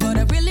 but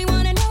I really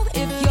wanna know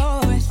if you're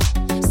with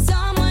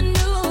someone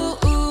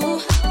new.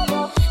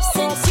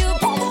 Since you've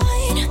been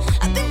gone,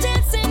 I've been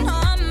dancing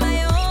on my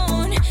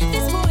own.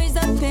 This boy's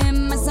up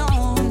in my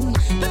zone,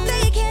 but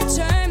they can't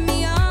turn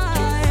me on.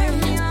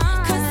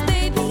 'Cause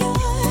baby,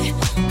 you're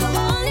the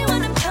only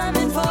one I'm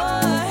coming for. I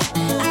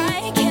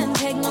can't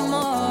take no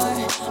more,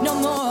 no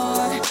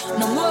more,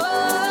 no more.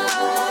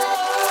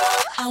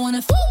 I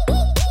wanna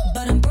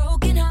but I'm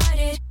broken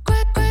hearted.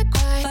 Cry, cry,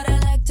 cry, but I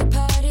like to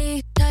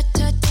party. Touch,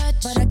 touch, touch,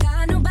 but I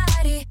got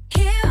nobody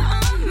here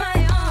on my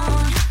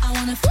own. I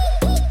wanna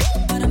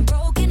but I'm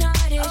broken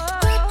hearted.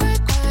 Cry, cry,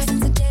 cry,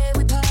 since the day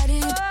we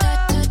parted. Touch,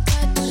 touch,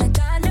 touch, but I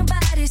got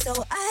nobody, so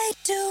I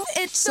do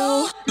it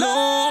so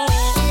long.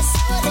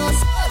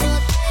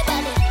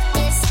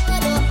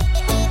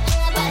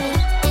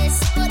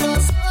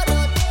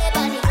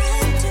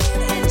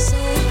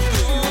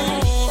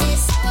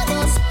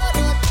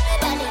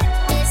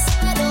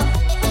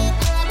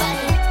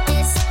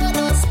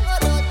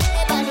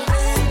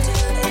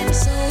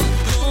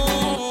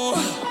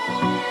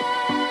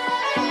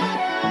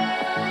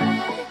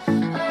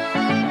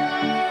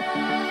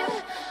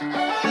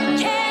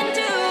 Can't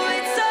do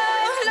it so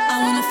long. I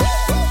wanna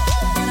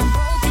but I'm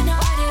broken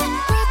hearted.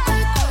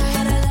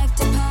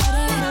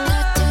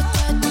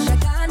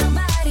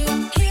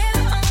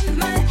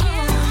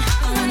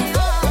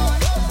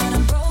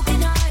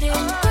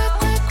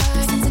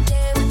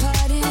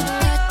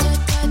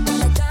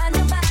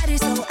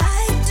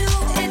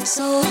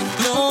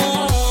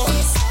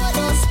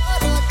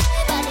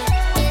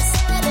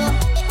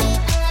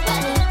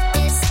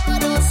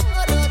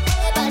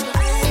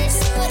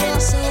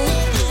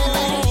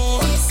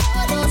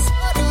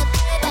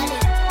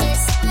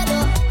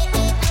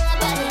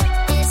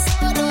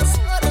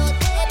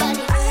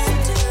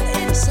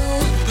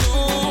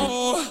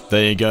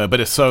 There you go, a bit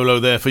of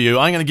solo there for you.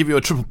 I'm going to give you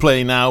a triple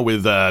play now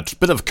with a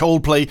bit of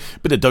Coldplay, a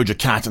bit of Doja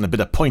Cat and a bit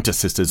of Pointer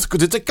Sisters,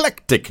 because it's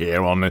eclectic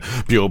here on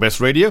Pure West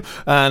Radio.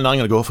 And I'm going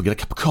to go off and get a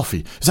cup of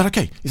coffee. Is that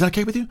okay? Is that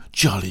okay with you?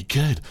 Jolly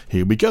good.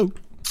 Here we go.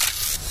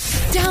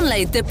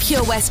 Download the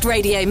Pure West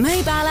Radio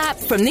mobile app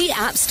from the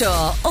App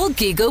Store or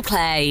Google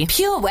Play.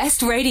 Pure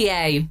West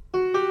Radio.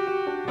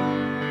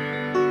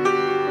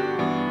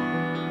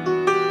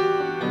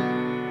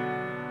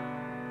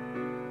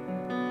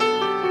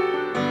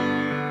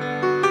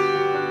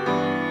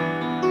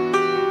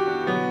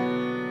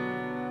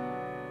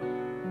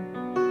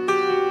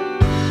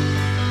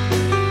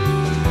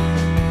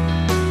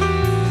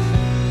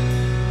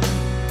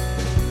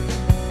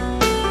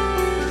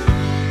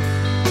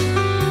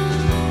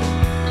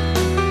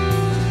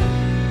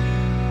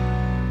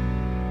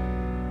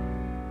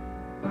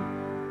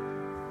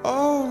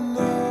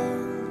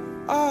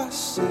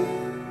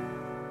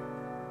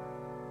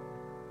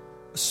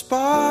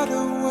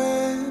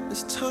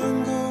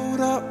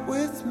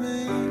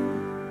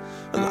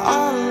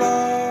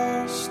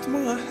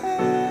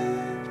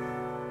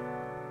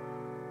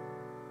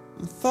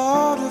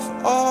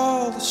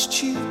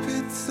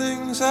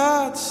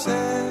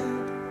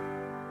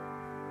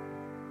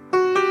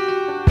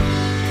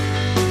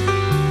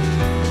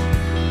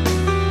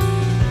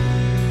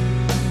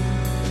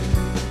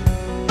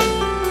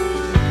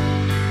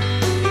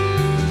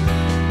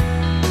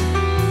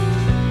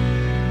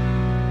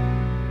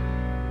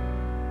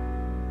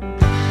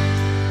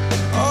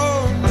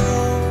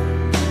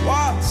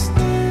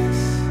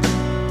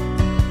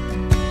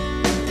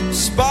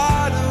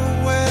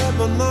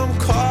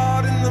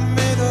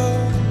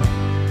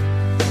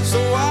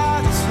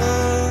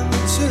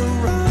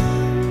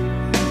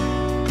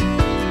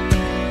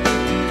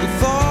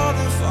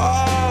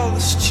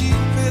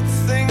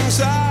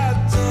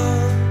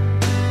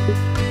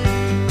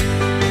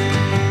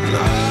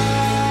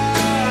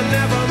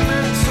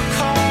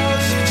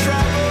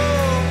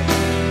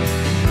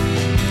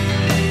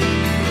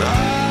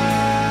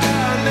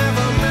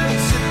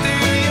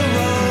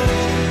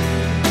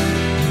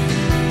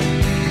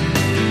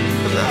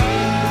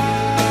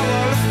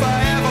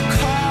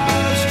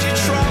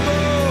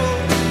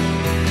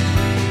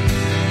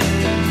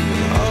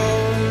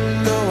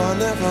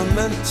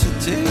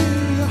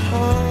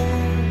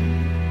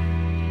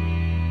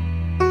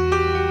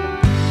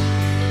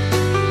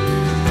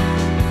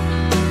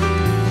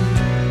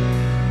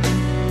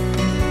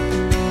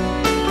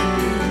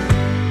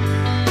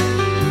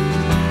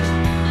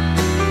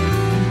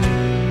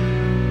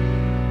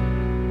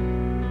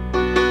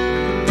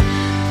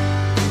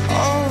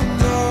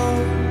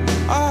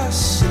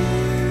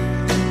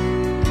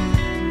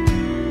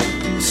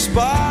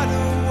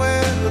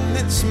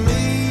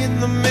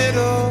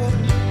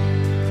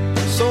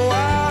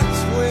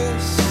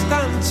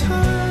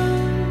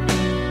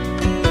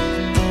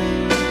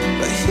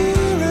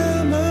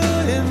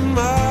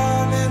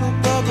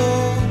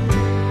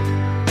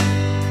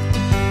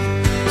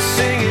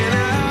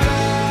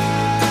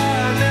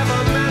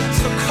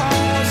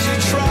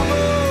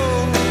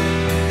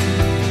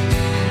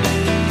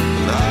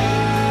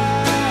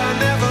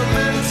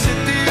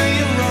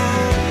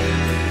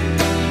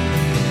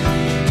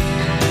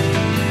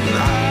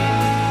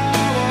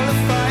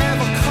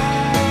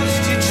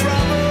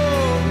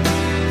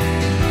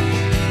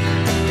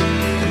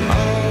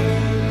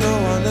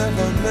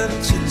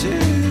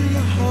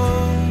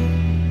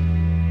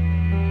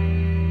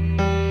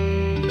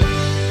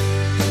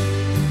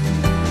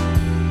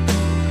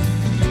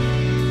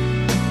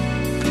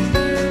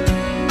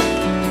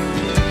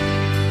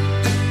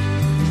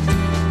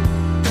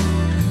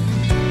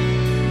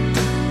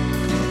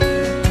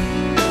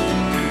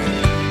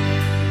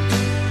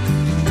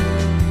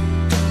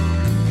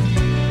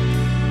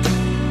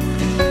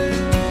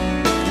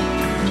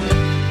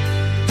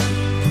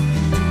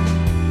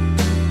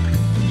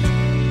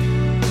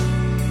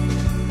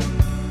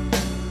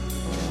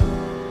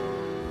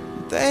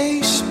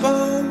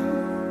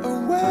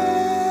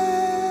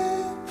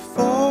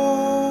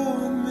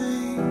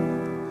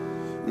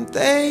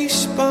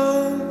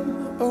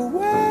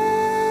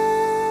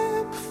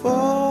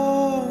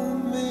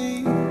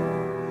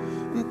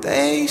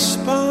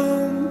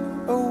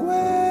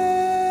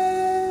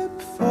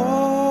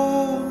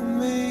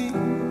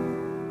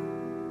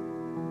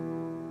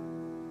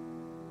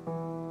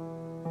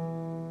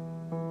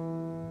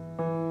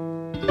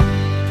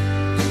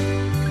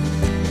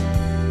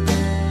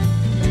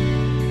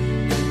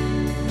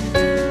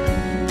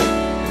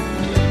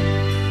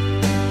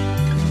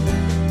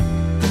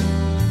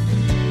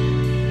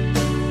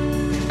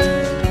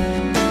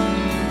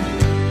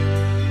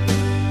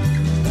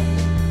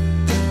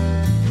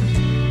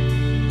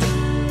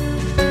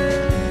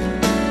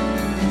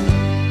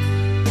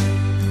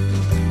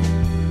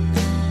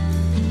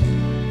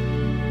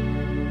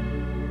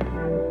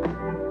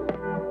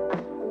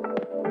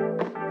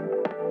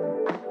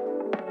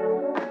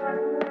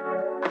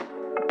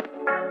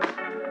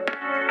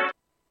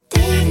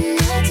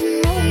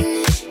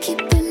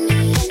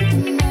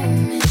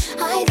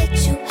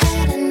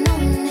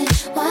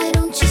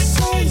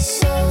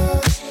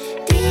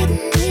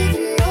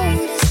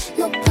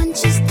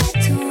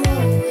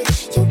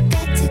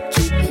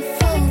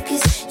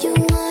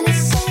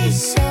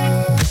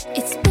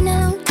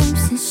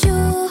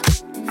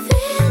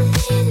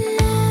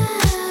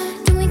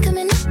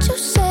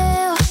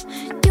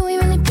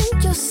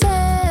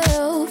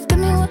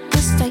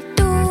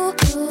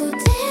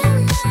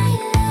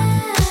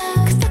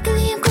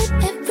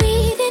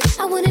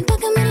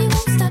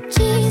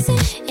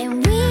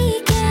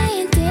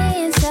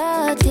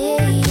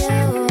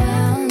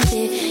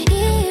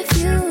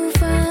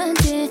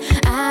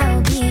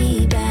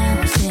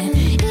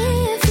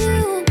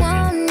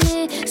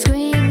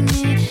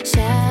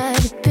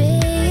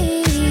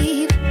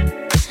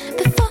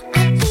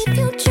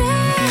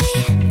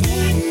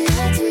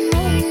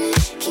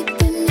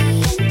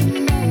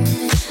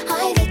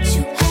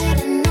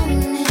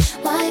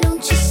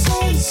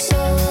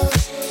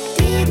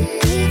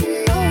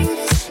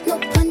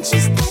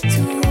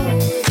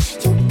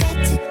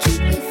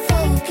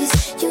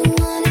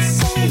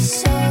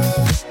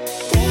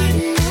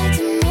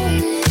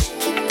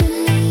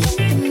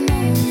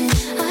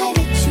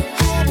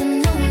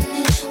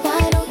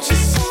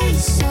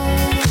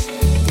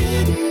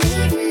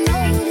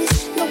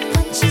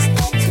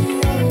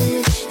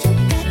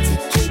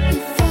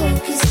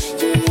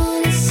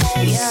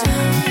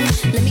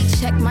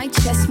 check my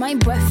chest, my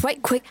breath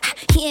right quick.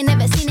 He ain't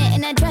never seen it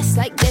in a dress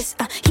like this.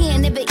 He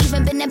ain't never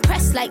even been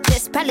impressed like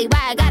this. Probably why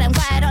I got him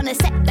quiet on the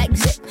set like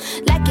zip.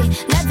 Like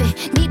it, love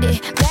it, need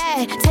it,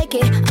 bad. Take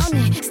it, own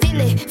it,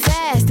 steal it,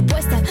 fast. The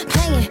boy stop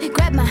playing,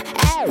 grab my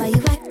ass. Why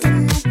you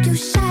acting like you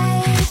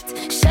shy?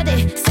 Shut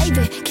it, save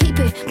it, keep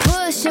it,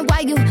 pushing.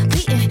 Why you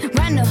beating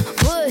round the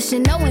bush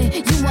and knowing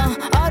you want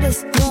all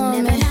this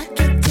woman? Never knock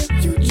it till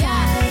you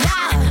try.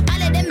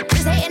 All of them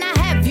niggas hating, I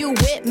have you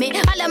with me.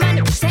 All of my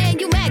niggas saying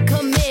you mad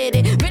committed.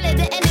 Really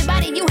to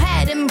anybody you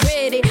had them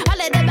pretty. All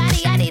of the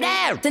body I need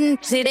out and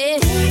see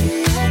this.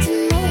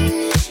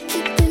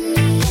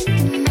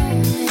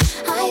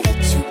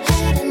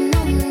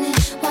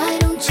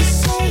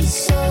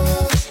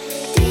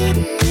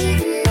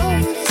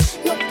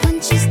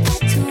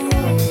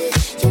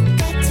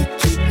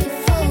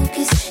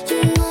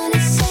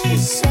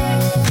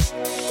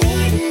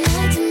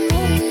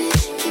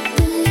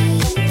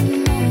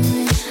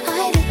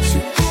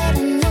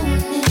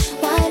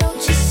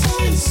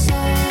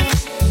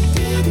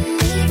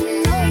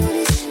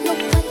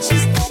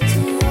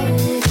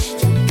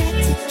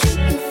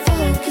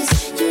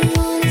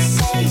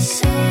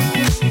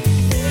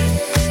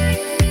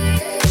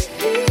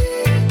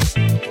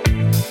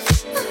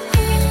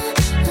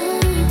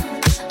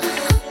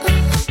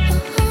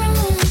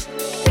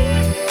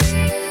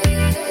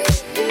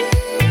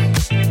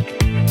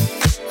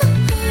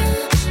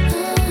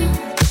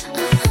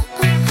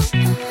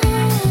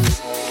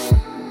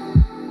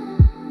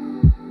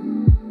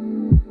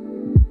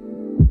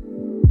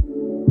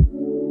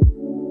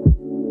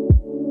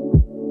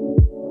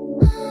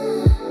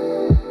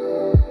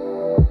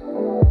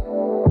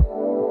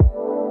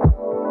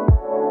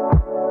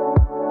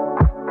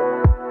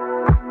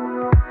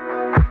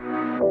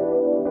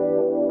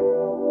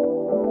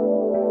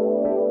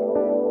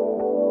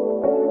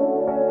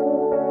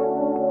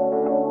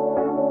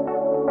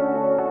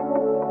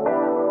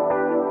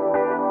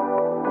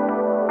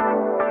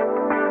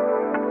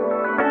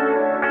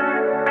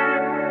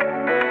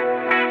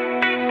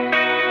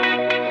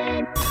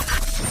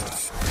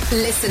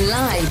 Listen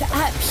live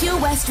at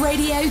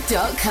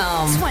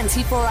purewestradio.com.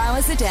 24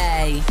 hours a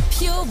day.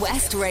 Pure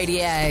West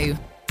Radio.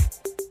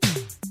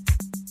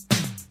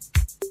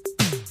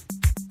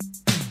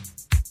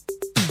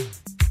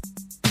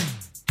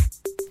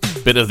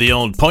 Bit of the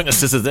old Pointer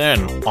Sisters there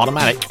and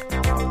Automatic.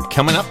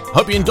 Coming up,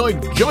 hope you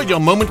enjoyed your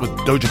moment with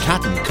Doja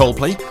Cat and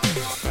Coldplay.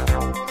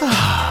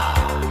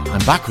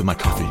 I'm back with my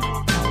coffee.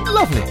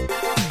 Lovely.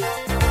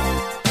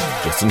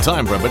 Just in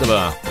time for a bit of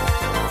a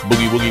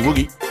boogie woogie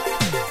woogie.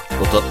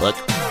 What's up, bud?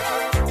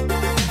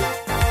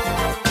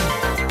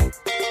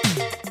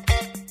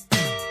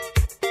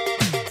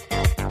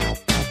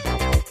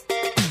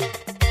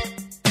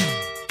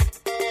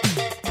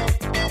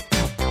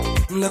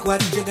 Look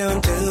what you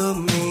done to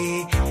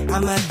me.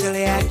 I'm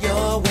utterly at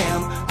your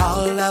whim.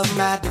 All of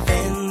my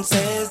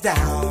defenses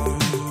down.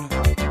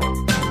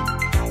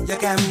 Your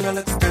camera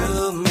looks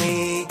through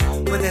me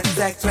with its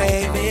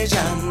X-ray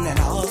vision, and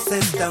all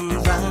systems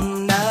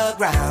run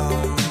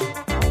aground.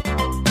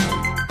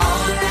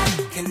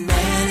 Can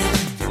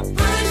manage to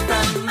push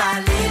from my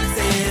lips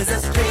is a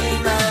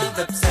stream of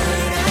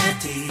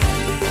absurdity.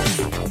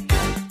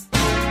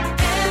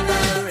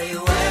 Every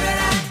word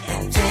I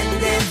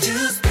intended to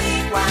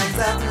speak winds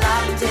up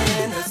locked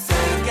in a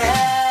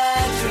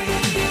circuitry.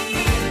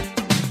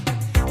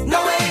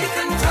 No way to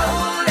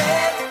control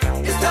it,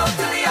 it's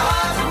totally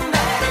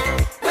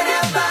automatic.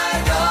 Whenever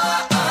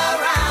you're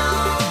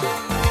around,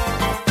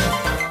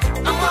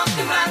 I'm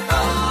walking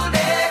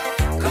blindfolded,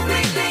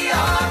 completely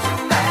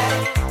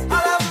automatic.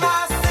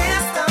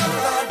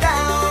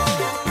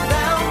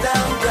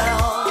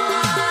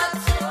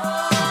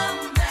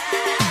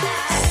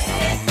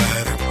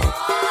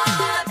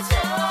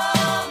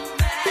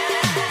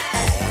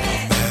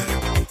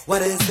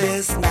 What is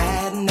this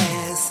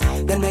madness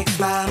that makes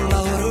my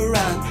motor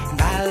run and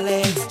my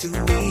legs too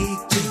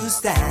weak to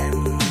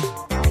stand?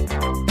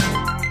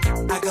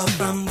 I go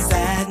from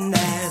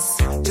sadness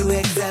to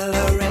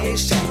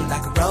acceleration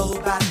like a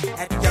robot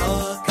at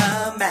your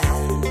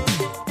command.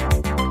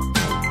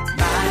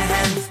 My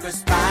hands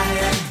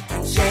perspire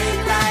and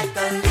shake like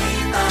a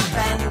leaf. Up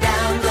and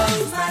down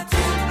goes my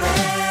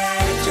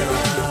temperature.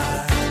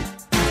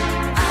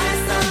 I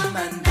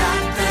summon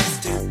doctors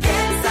to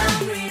get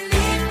some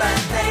relief,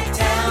 but they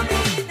tell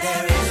me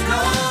there is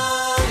no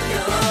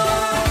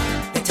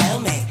cure. They tell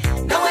me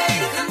no way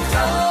to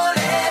control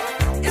it,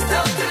 it's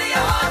totally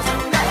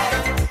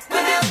automatic.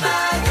 Whenever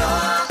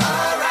you're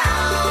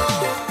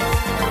around,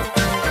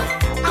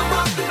 I'm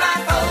walking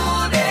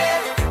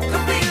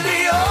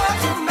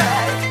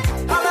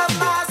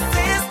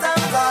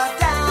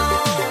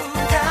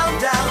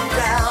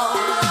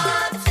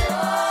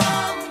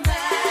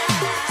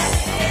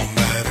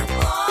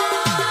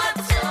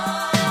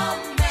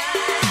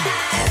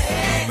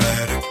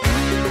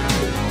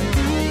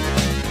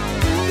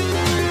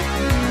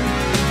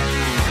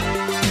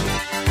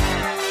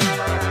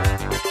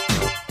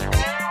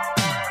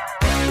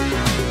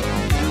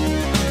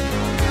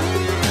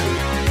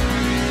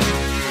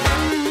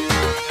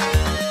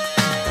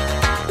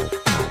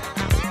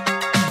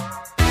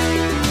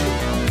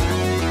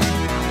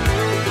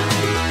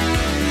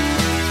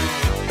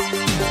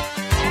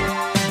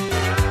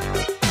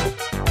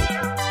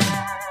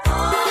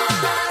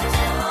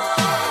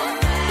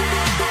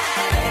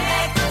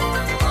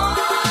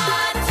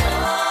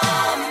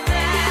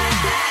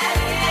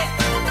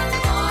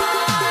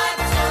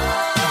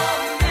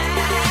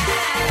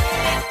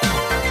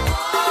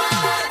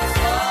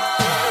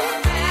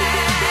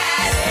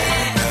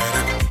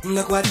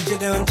Look what you're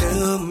doing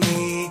to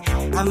me.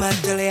 I'm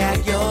utterly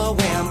at your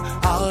whim.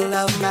 All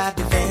of my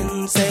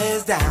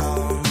defenses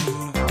down.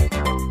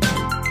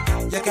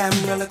 Your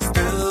camera looks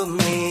through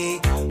me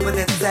with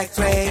its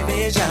X-ray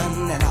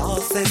vision, and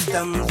all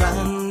systems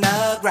run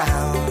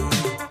aground.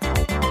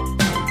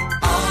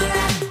 All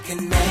I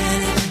can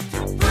manage to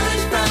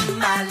push from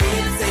my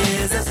lips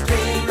is a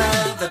stream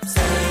of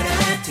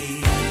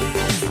absurdities.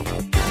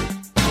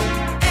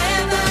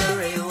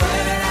 Every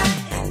word I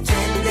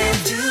intended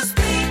to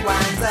speak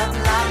winds up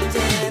locked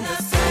in the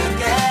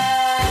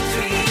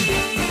circuitry.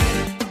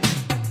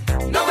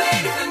 No way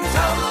to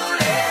control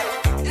it.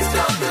 It's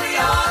totally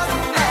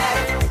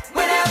automatic.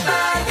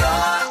 Whenever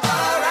you're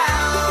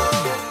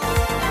around,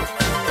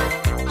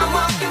 I'm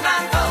walking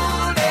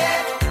blindfolded,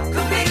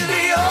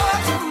 completely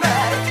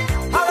automatic.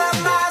 All of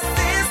my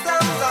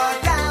systems are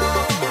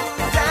down,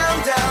 down,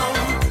 down.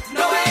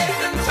 No way to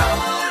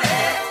control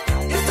it.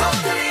 It's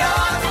totally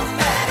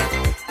automatic.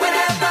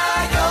 Whenever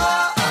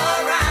you're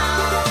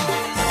around,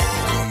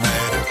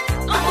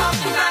 I'm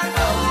walking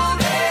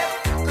blindfolded,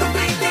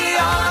 completely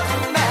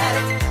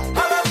automatic.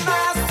 All of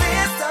my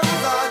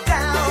systems are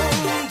down,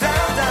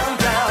 down, down,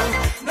 down.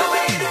 No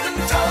way to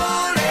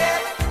control it.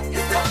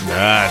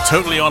 It's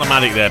Totally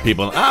automatic there,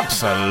 people.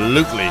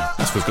 Absolutely.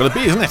 That's what it's got to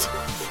be, isn't it?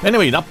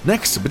 Anyway, up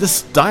next, a bit of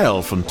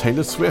style from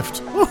Taylor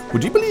Swift. Oh,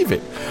 would you believe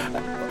it?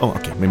 Oh,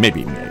 okay,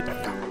 maybe.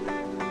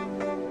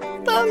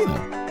 Well, you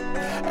know.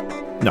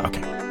 No,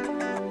 okay.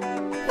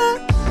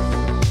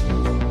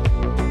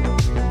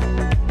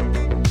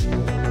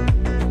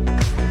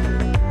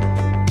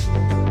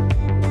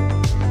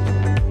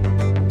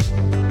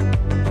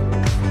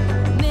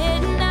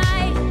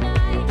 Midnight,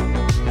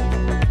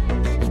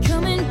 you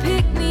come and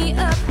pick me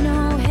up,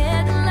 no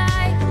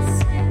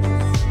headlights.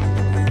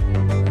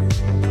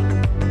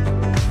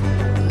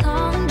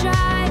 Long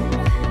drive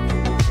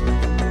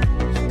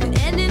could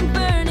end in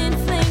burning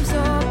flames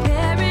or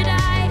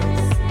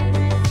paradise.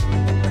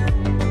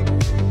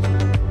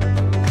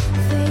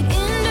 Fade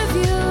into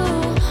view.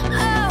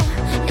 Oh,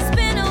 it's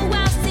been a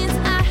while since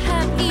I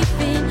have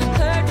even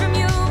heard from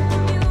you.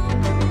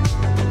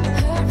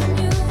 Heard from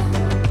you.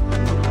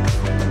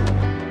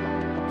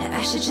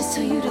 I should just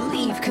tell you to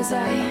leave, 'cause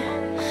I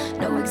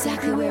know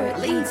exactly where it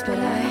leads, but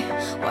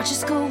I watch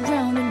us go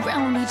round and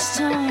round each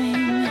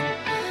time.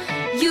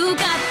 You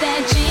got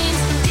that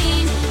James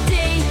Dean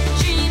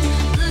daydream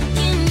look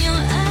in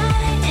your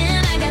eye,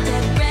 and I got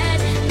that red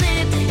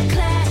lip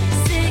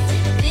classic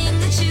thing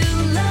that you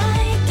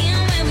like.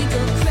 And when we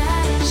go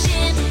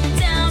crashing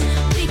down,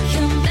 we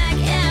come back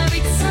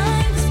every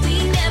time, 'cause we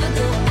never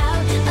go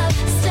out of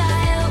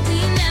style. We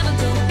never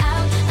go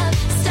out of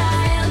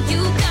style.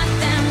 You got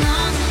that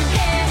long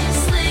hair,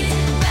 slick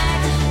back,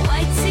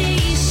 white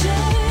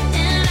t-shirt,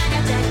 and I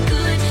got that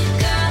good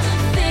girl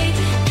fade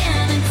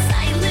and a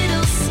tight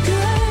little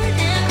skirt.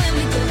 And when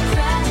we go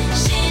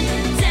crashing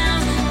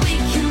down, we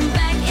come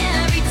back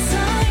every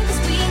time,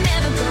 'cause we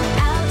never go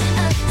out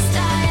of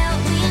style.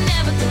 We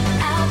never go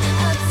out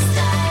of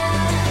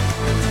style.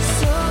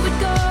 So it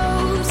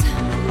goes.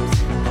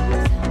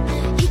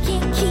 He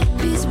can't keep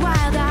his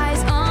wild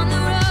eyes on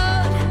the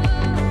road.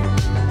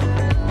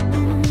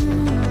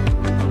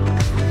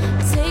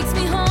 Takes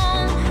me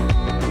home.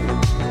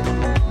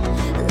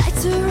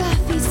 Lights are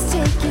off, he's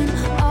taking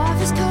off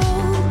his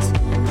coat.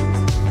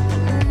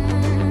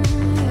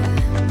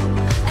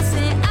 I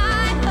say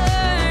I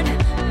heard,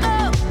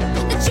 oh,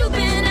 that you've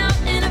been out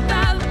and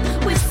about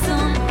with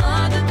some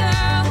other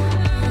girl.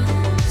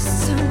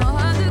 Some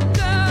other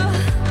girl.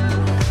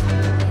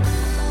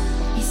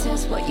 He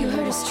says what you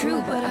heard is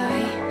true, but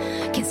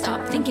I can't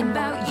stop thinking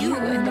about you.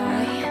 And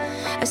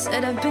I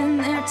said I've been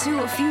there too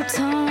a few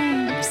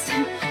times.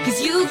 'Cause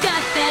you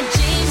got that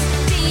James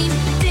Dean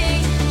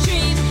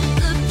daydream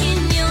look in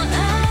your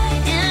eye,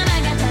 and I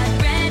got that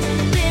red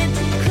lip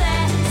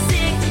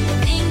classic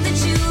thing that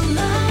you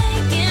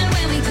like. And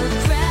when we go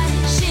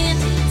crashing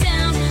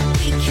down,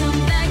 we come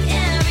back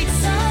every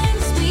time,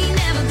 'cause we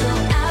never go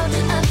out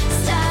of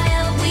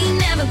style. We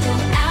never go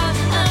out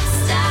of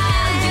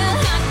style. You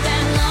got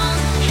that long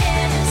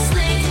hair,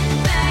 slick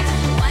back,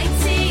 white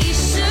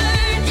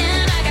t-shirt,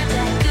 and I got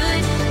that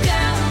good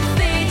girl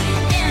fade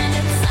and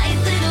a tight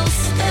little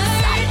skirt.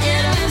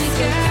 And when we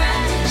go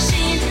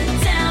crashing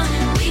down,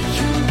 we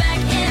come back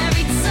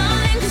every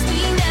time, 'cause we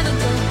never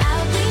go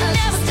out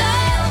of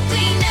style.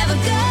 We never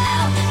go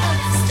out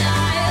of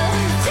style.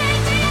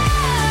 Take me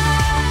out.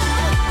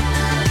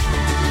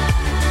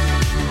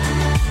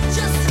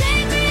 Just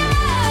take me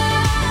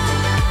out.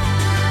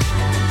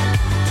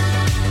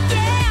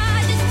 Yeah,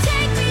 just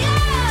take me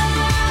out.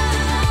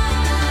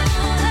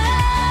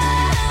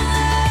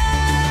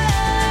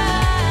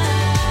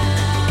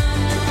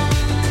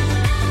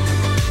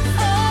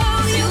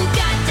 Oh, you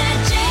got that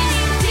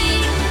James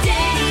Dean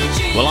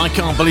daydream. Well, I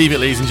can't believe it,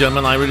 ladies and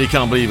gentlemen. I really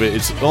can't believe it.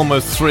 It's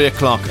almost 3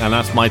 o'clock, and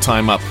that's my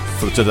time up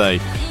for today.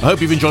 I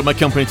hope you've enjoyed my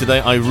company today.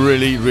 I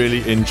really,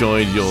 really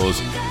enjoyed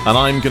yours. And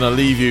I'm going to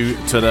leave you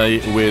today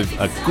with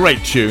a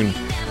great tune,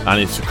 and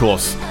it's, of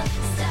course,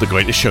 The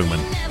Greatest Showman.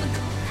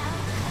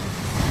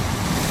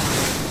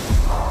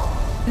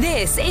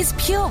 This is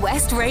Pure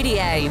West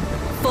Radio.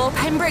 For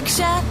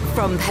Pembrokeshire,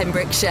 from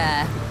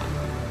Pembrokeshire.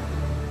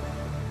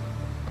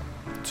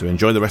 So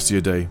enjoy the rest of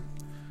your day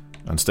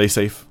and stay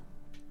safe.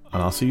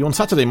 And I'll see you on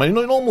Saturday. My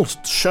normal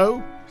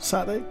show,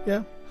 Saturday,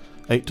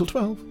 8 till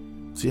 12.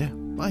 So yeah,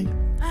 bye.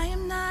 I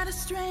am not a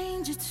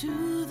stranger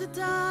to the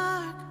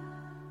dark.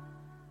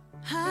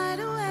 Hide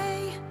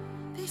away,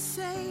 they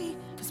say,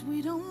 'cause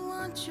we don't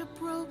want your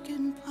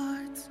broken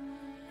parts.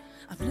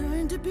 I've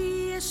learned to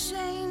be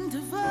ashamed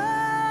of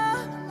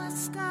all my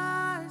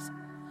scars.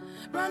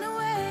 Run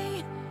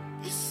away,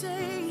 they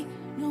say,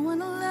 no one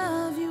will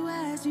love you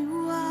as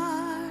you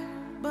are.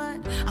 But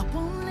I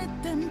won't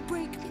let them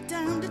break me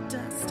down to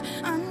dust.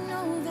 I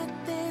know that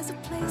there's a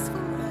place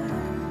for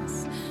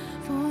us,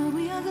 for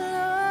we are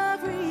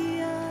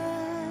glorious.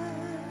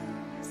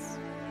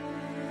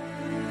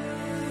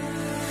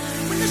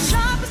 When the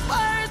sharpest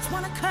words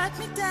wanna cut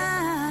me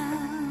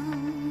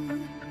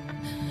down,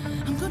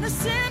 I'm gonna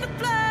send a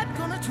blood,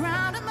 gonna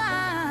drown them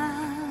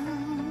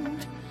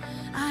out.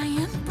 I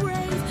am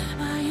brave,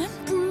 I am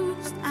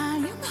bruised, I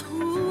am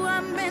who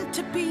I'm meant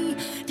to be.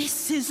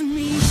 This is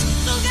me.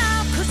 Look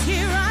out, 'cause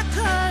here I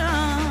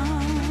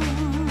come,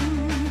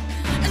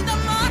 and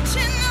I'm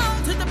marching on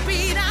to the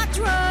beat I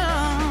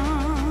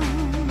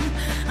drum.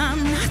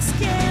 I'm not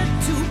scared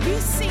to be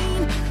seen,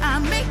 I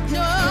make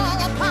no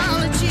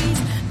apologies.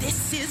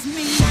 This is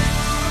me.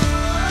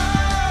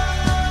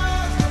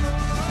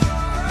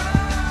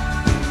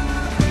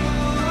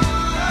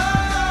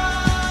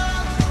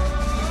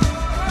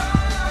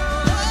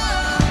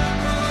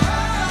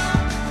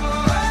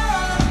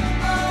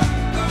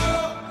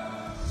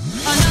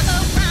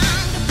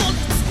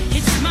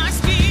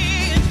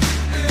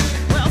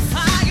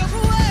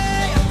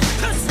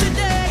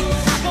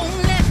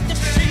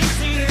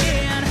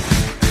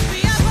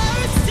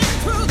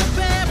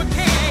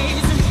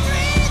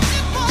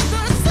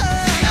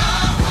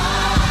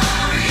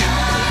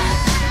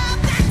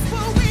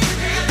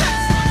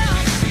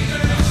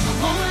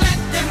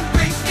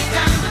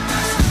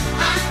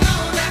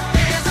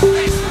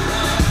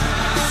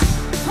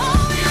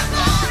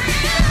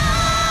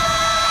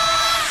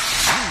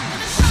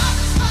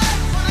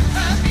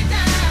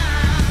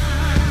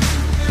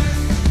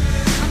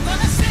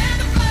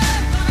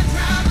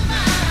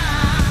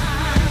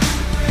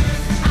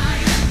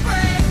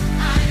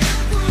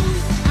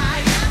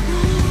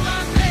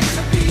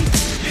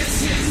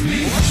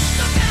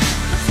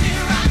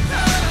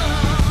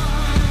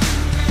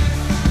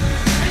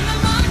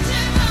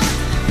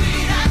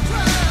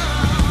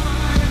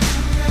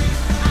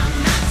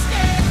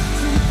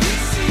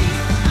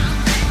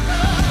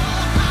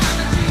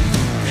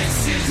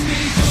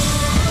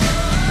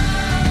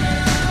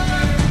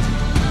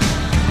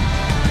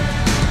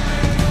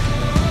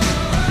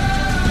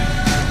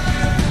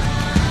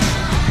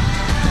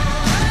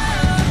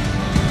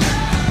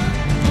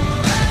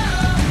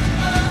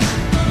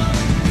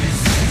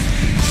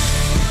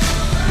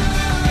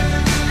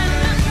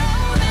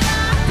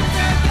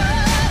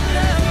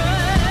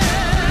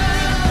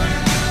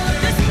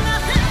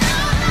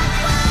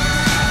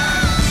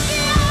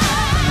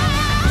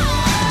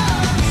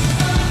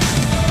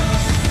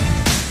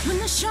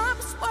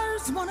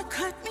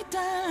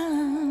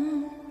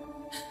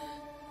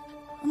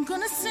 I'm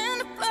gonna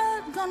send the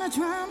blood, gonna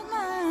drown the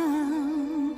mind.